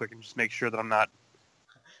up real quick and just make sure that I'm not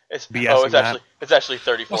BSing it's actually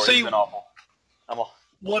 34. Well, see, it's been awful.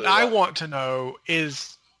 What I want to know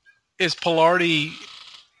is Pilardi,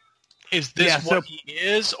 is this what he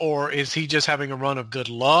is, or is he just having a run of good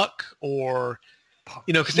luck, or...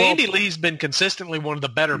 because Andy Lee's been consistently one of the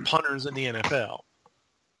better punters in the NFL.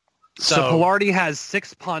 So Pilardi has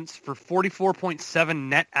 6 punts for 44.7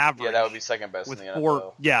 net average. Yeah, that would be second best in the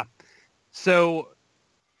NFL. Yeah. So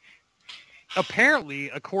apparently,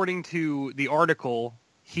 according to the article,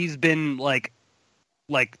 he's been like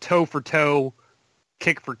toe for toe,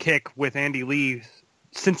 kick for kick with Andy Lee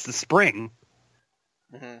since the spring.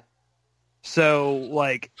 Mm-hmm. So,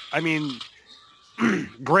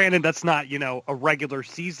 granted, that's not, a regular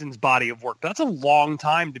season's body of work, but that's a long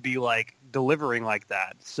time to be, delivering like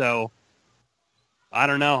that. So, I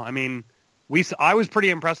don't know. I mean, I was pretty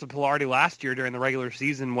impressed with Pilardi last year during the regular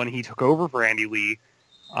season when he took over for Andy Lee.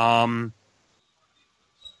 So,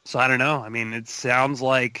 I don't know. I mean, it sounds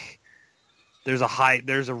like there's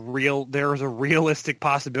a realistic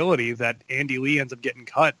possibility that Andy Lee ends up getting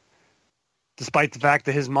cut, despite the fact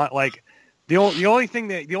that the only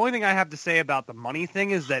thing I have to say about the money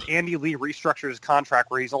thing is that Andy Lee restructured his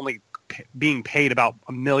contract where he's only being paid about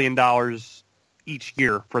 $1 million each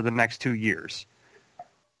year for the next 2 years.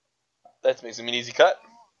 That makes him an easy cut.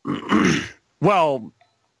 Well,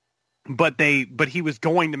 but he was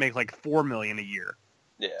going to make $4 million a year.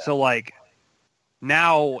 Yeah. So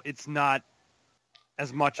now it's not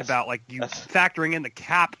as much about factoring in the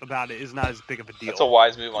cap about it is not as big of a deal. That's a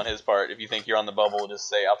wise move on his part. If you think you're on the bubble, just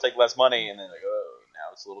say I'll take less money, and then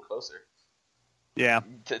now it's a little closer. Yeah.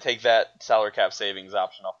 To take that salary cap savings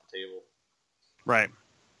option off the table. Right.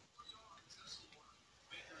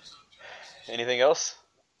 Anything else?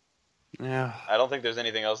 Yeah. I don't think there's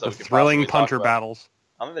anything else that we could thrilling possibly punter talk about. battles.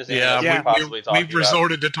 I don't think there's anything else we could possibly talk about. We've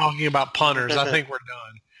resorted to talking about punters. I think we're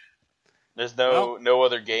done. There's no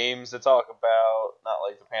other games to talk about. Not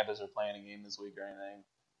like the Panthers are playing a game this week or anything.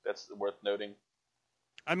 That's worth noting.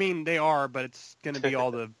 I mean, they are, but it's going to be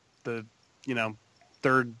all the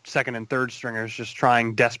second and third stringers just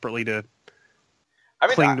trying desperately to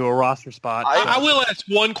cling to a roster spot. I will ask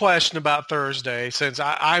one question about Thursday, since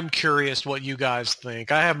I'm curious what you guys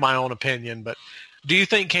think. I have my own opinion, but do you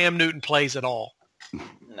think Cam Newton plays at all?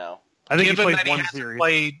 No. I think Given he plays that one he hasn't series.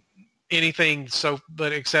 Played anything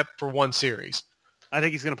but except for one series. I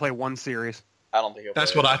think he's going to play one series. I don't think he'll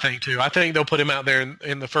That's play what I think too. I think they'll put him out there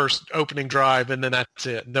in the first opening drive, and then that's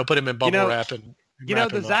it. They'll put him in bubble wrap and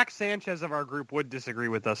the Zach Sanchez of our group would disagree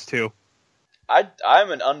with us too.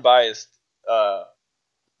 I'm an unbiased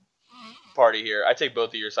party here. I take both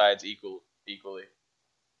of your sides equally.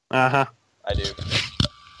 Uh-huh. I do.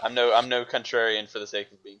 I'm no contrarian for the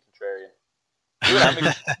sake of being contrarian.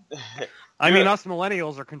 Dude, us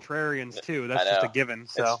millennials are contrarians too. That's just a given.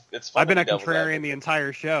 So it's fun I've been a devil's contrarian advocate. the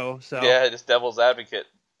entire show. So yeah, just devil's advocate.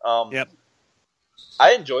 Yep.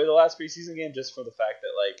 I enjoy the last preseason game just for the fact that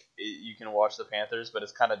you can watch the Panthers, but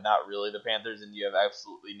it's kind of not really the Panthers, and you have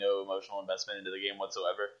absolutely no emotional investment into the game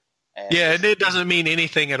whatsoever. And it doesn't mean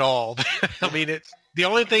anything at all. I mean, it's the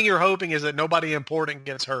only thing you're hoping is that nobody important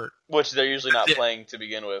gets hurt, which they're usually not playing to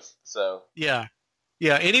begin with. So yeah.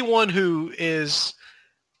 Anyone who is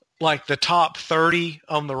like the top 30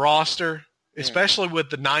 on the roster, especially with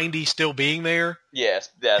the 90 still being there. Yes.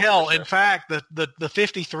 Hell, sure. in fact, the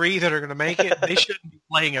 53 that are going to make it, they shouldn't be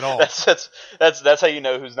playing at all. That's how you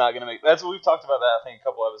know who's not going to make. That's what we've talked about. That I think a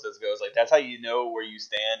couple episodes ago. It's like that's how you know where you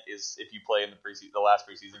stand is if you play in the last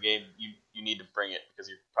preseason game. You need to bring it because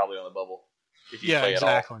you're probably on the bubble. If you play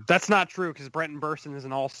exactly. At all. That's not true because Brenton Burson is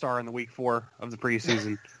an all-star in the week 4 of the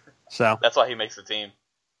preseason. So that's why he makes the team.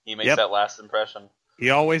 He makes that last impression. He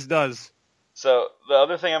always does. So the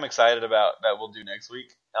other thing I'm excited about that we'll do next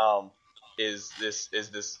week is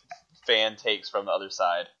this fan takes from the other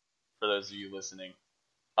side. For those of you listening,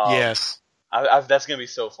 yes, that's gonna be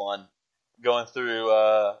so fun. Going through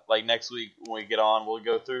next week when we get on, we'll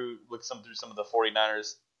go through through some of the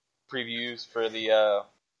 49ers previews for the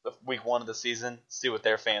week 1 of the season. See what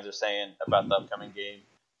their fans are saying about the upcoming game,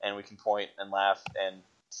 and we can point and laugh and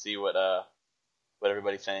see what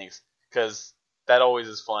everybody thinks because. That always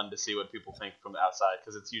is fun to see what people think from the outside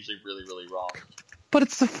because it's usually really, really wrong. But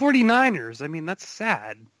it's the 49ers. I mean, that's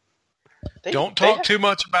sad. Don't talk too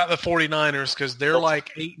much about the 49ers because they're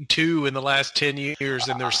like 8-2 in the last 10 years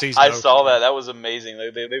in their season. I saw that. That was amazing.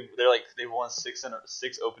 They've won six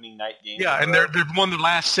opening night games. Yeah, and they've won the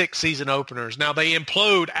last 6 season openers. Now they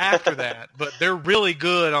implode after that, but they're really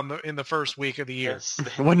good in the first week of the year. Yes,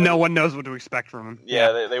 when no one knows what to expect from them.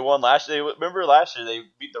 Yeah, they won last year. Remember last year they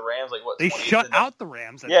beat the Rams They shut out the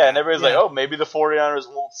Rams. Yeah, and everybody's like, oh, maybe the 49ers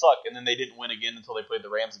won't suck, and then they didn't win again until they played the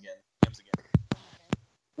Rams again.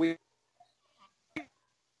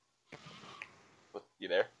 You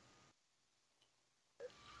there?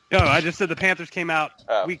 No, I just said the Panthers came out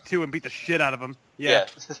week 2 and beat the shit out of them. Yeah.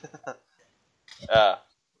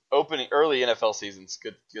 Early NFL seasons,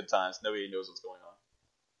 good times. Nobody knows what's going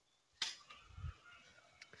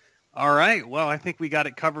on. All right. Well, I think we got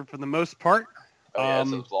it covered for the most part. Oh yeah,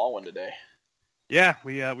 it's a long one today. Yeah,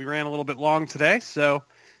 we ran a little bit long today. So,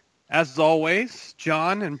 as always,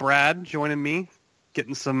 John and Brad joining me,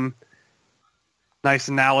 getting some nice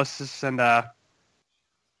analysis and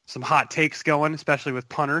some hot takes going, especially with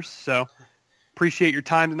punters. So appreciate your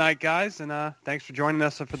time tonight, guys, and thanks for joining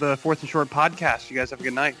us for the 4th and Short podcast. You guys have a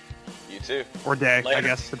good night. You too. Or day, Later. I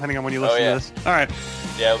guess, depending on when you listen to this. All right.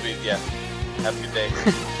 Yeah, have a good day.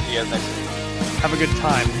 See you guys next week. Have a good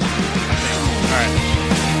time. All right.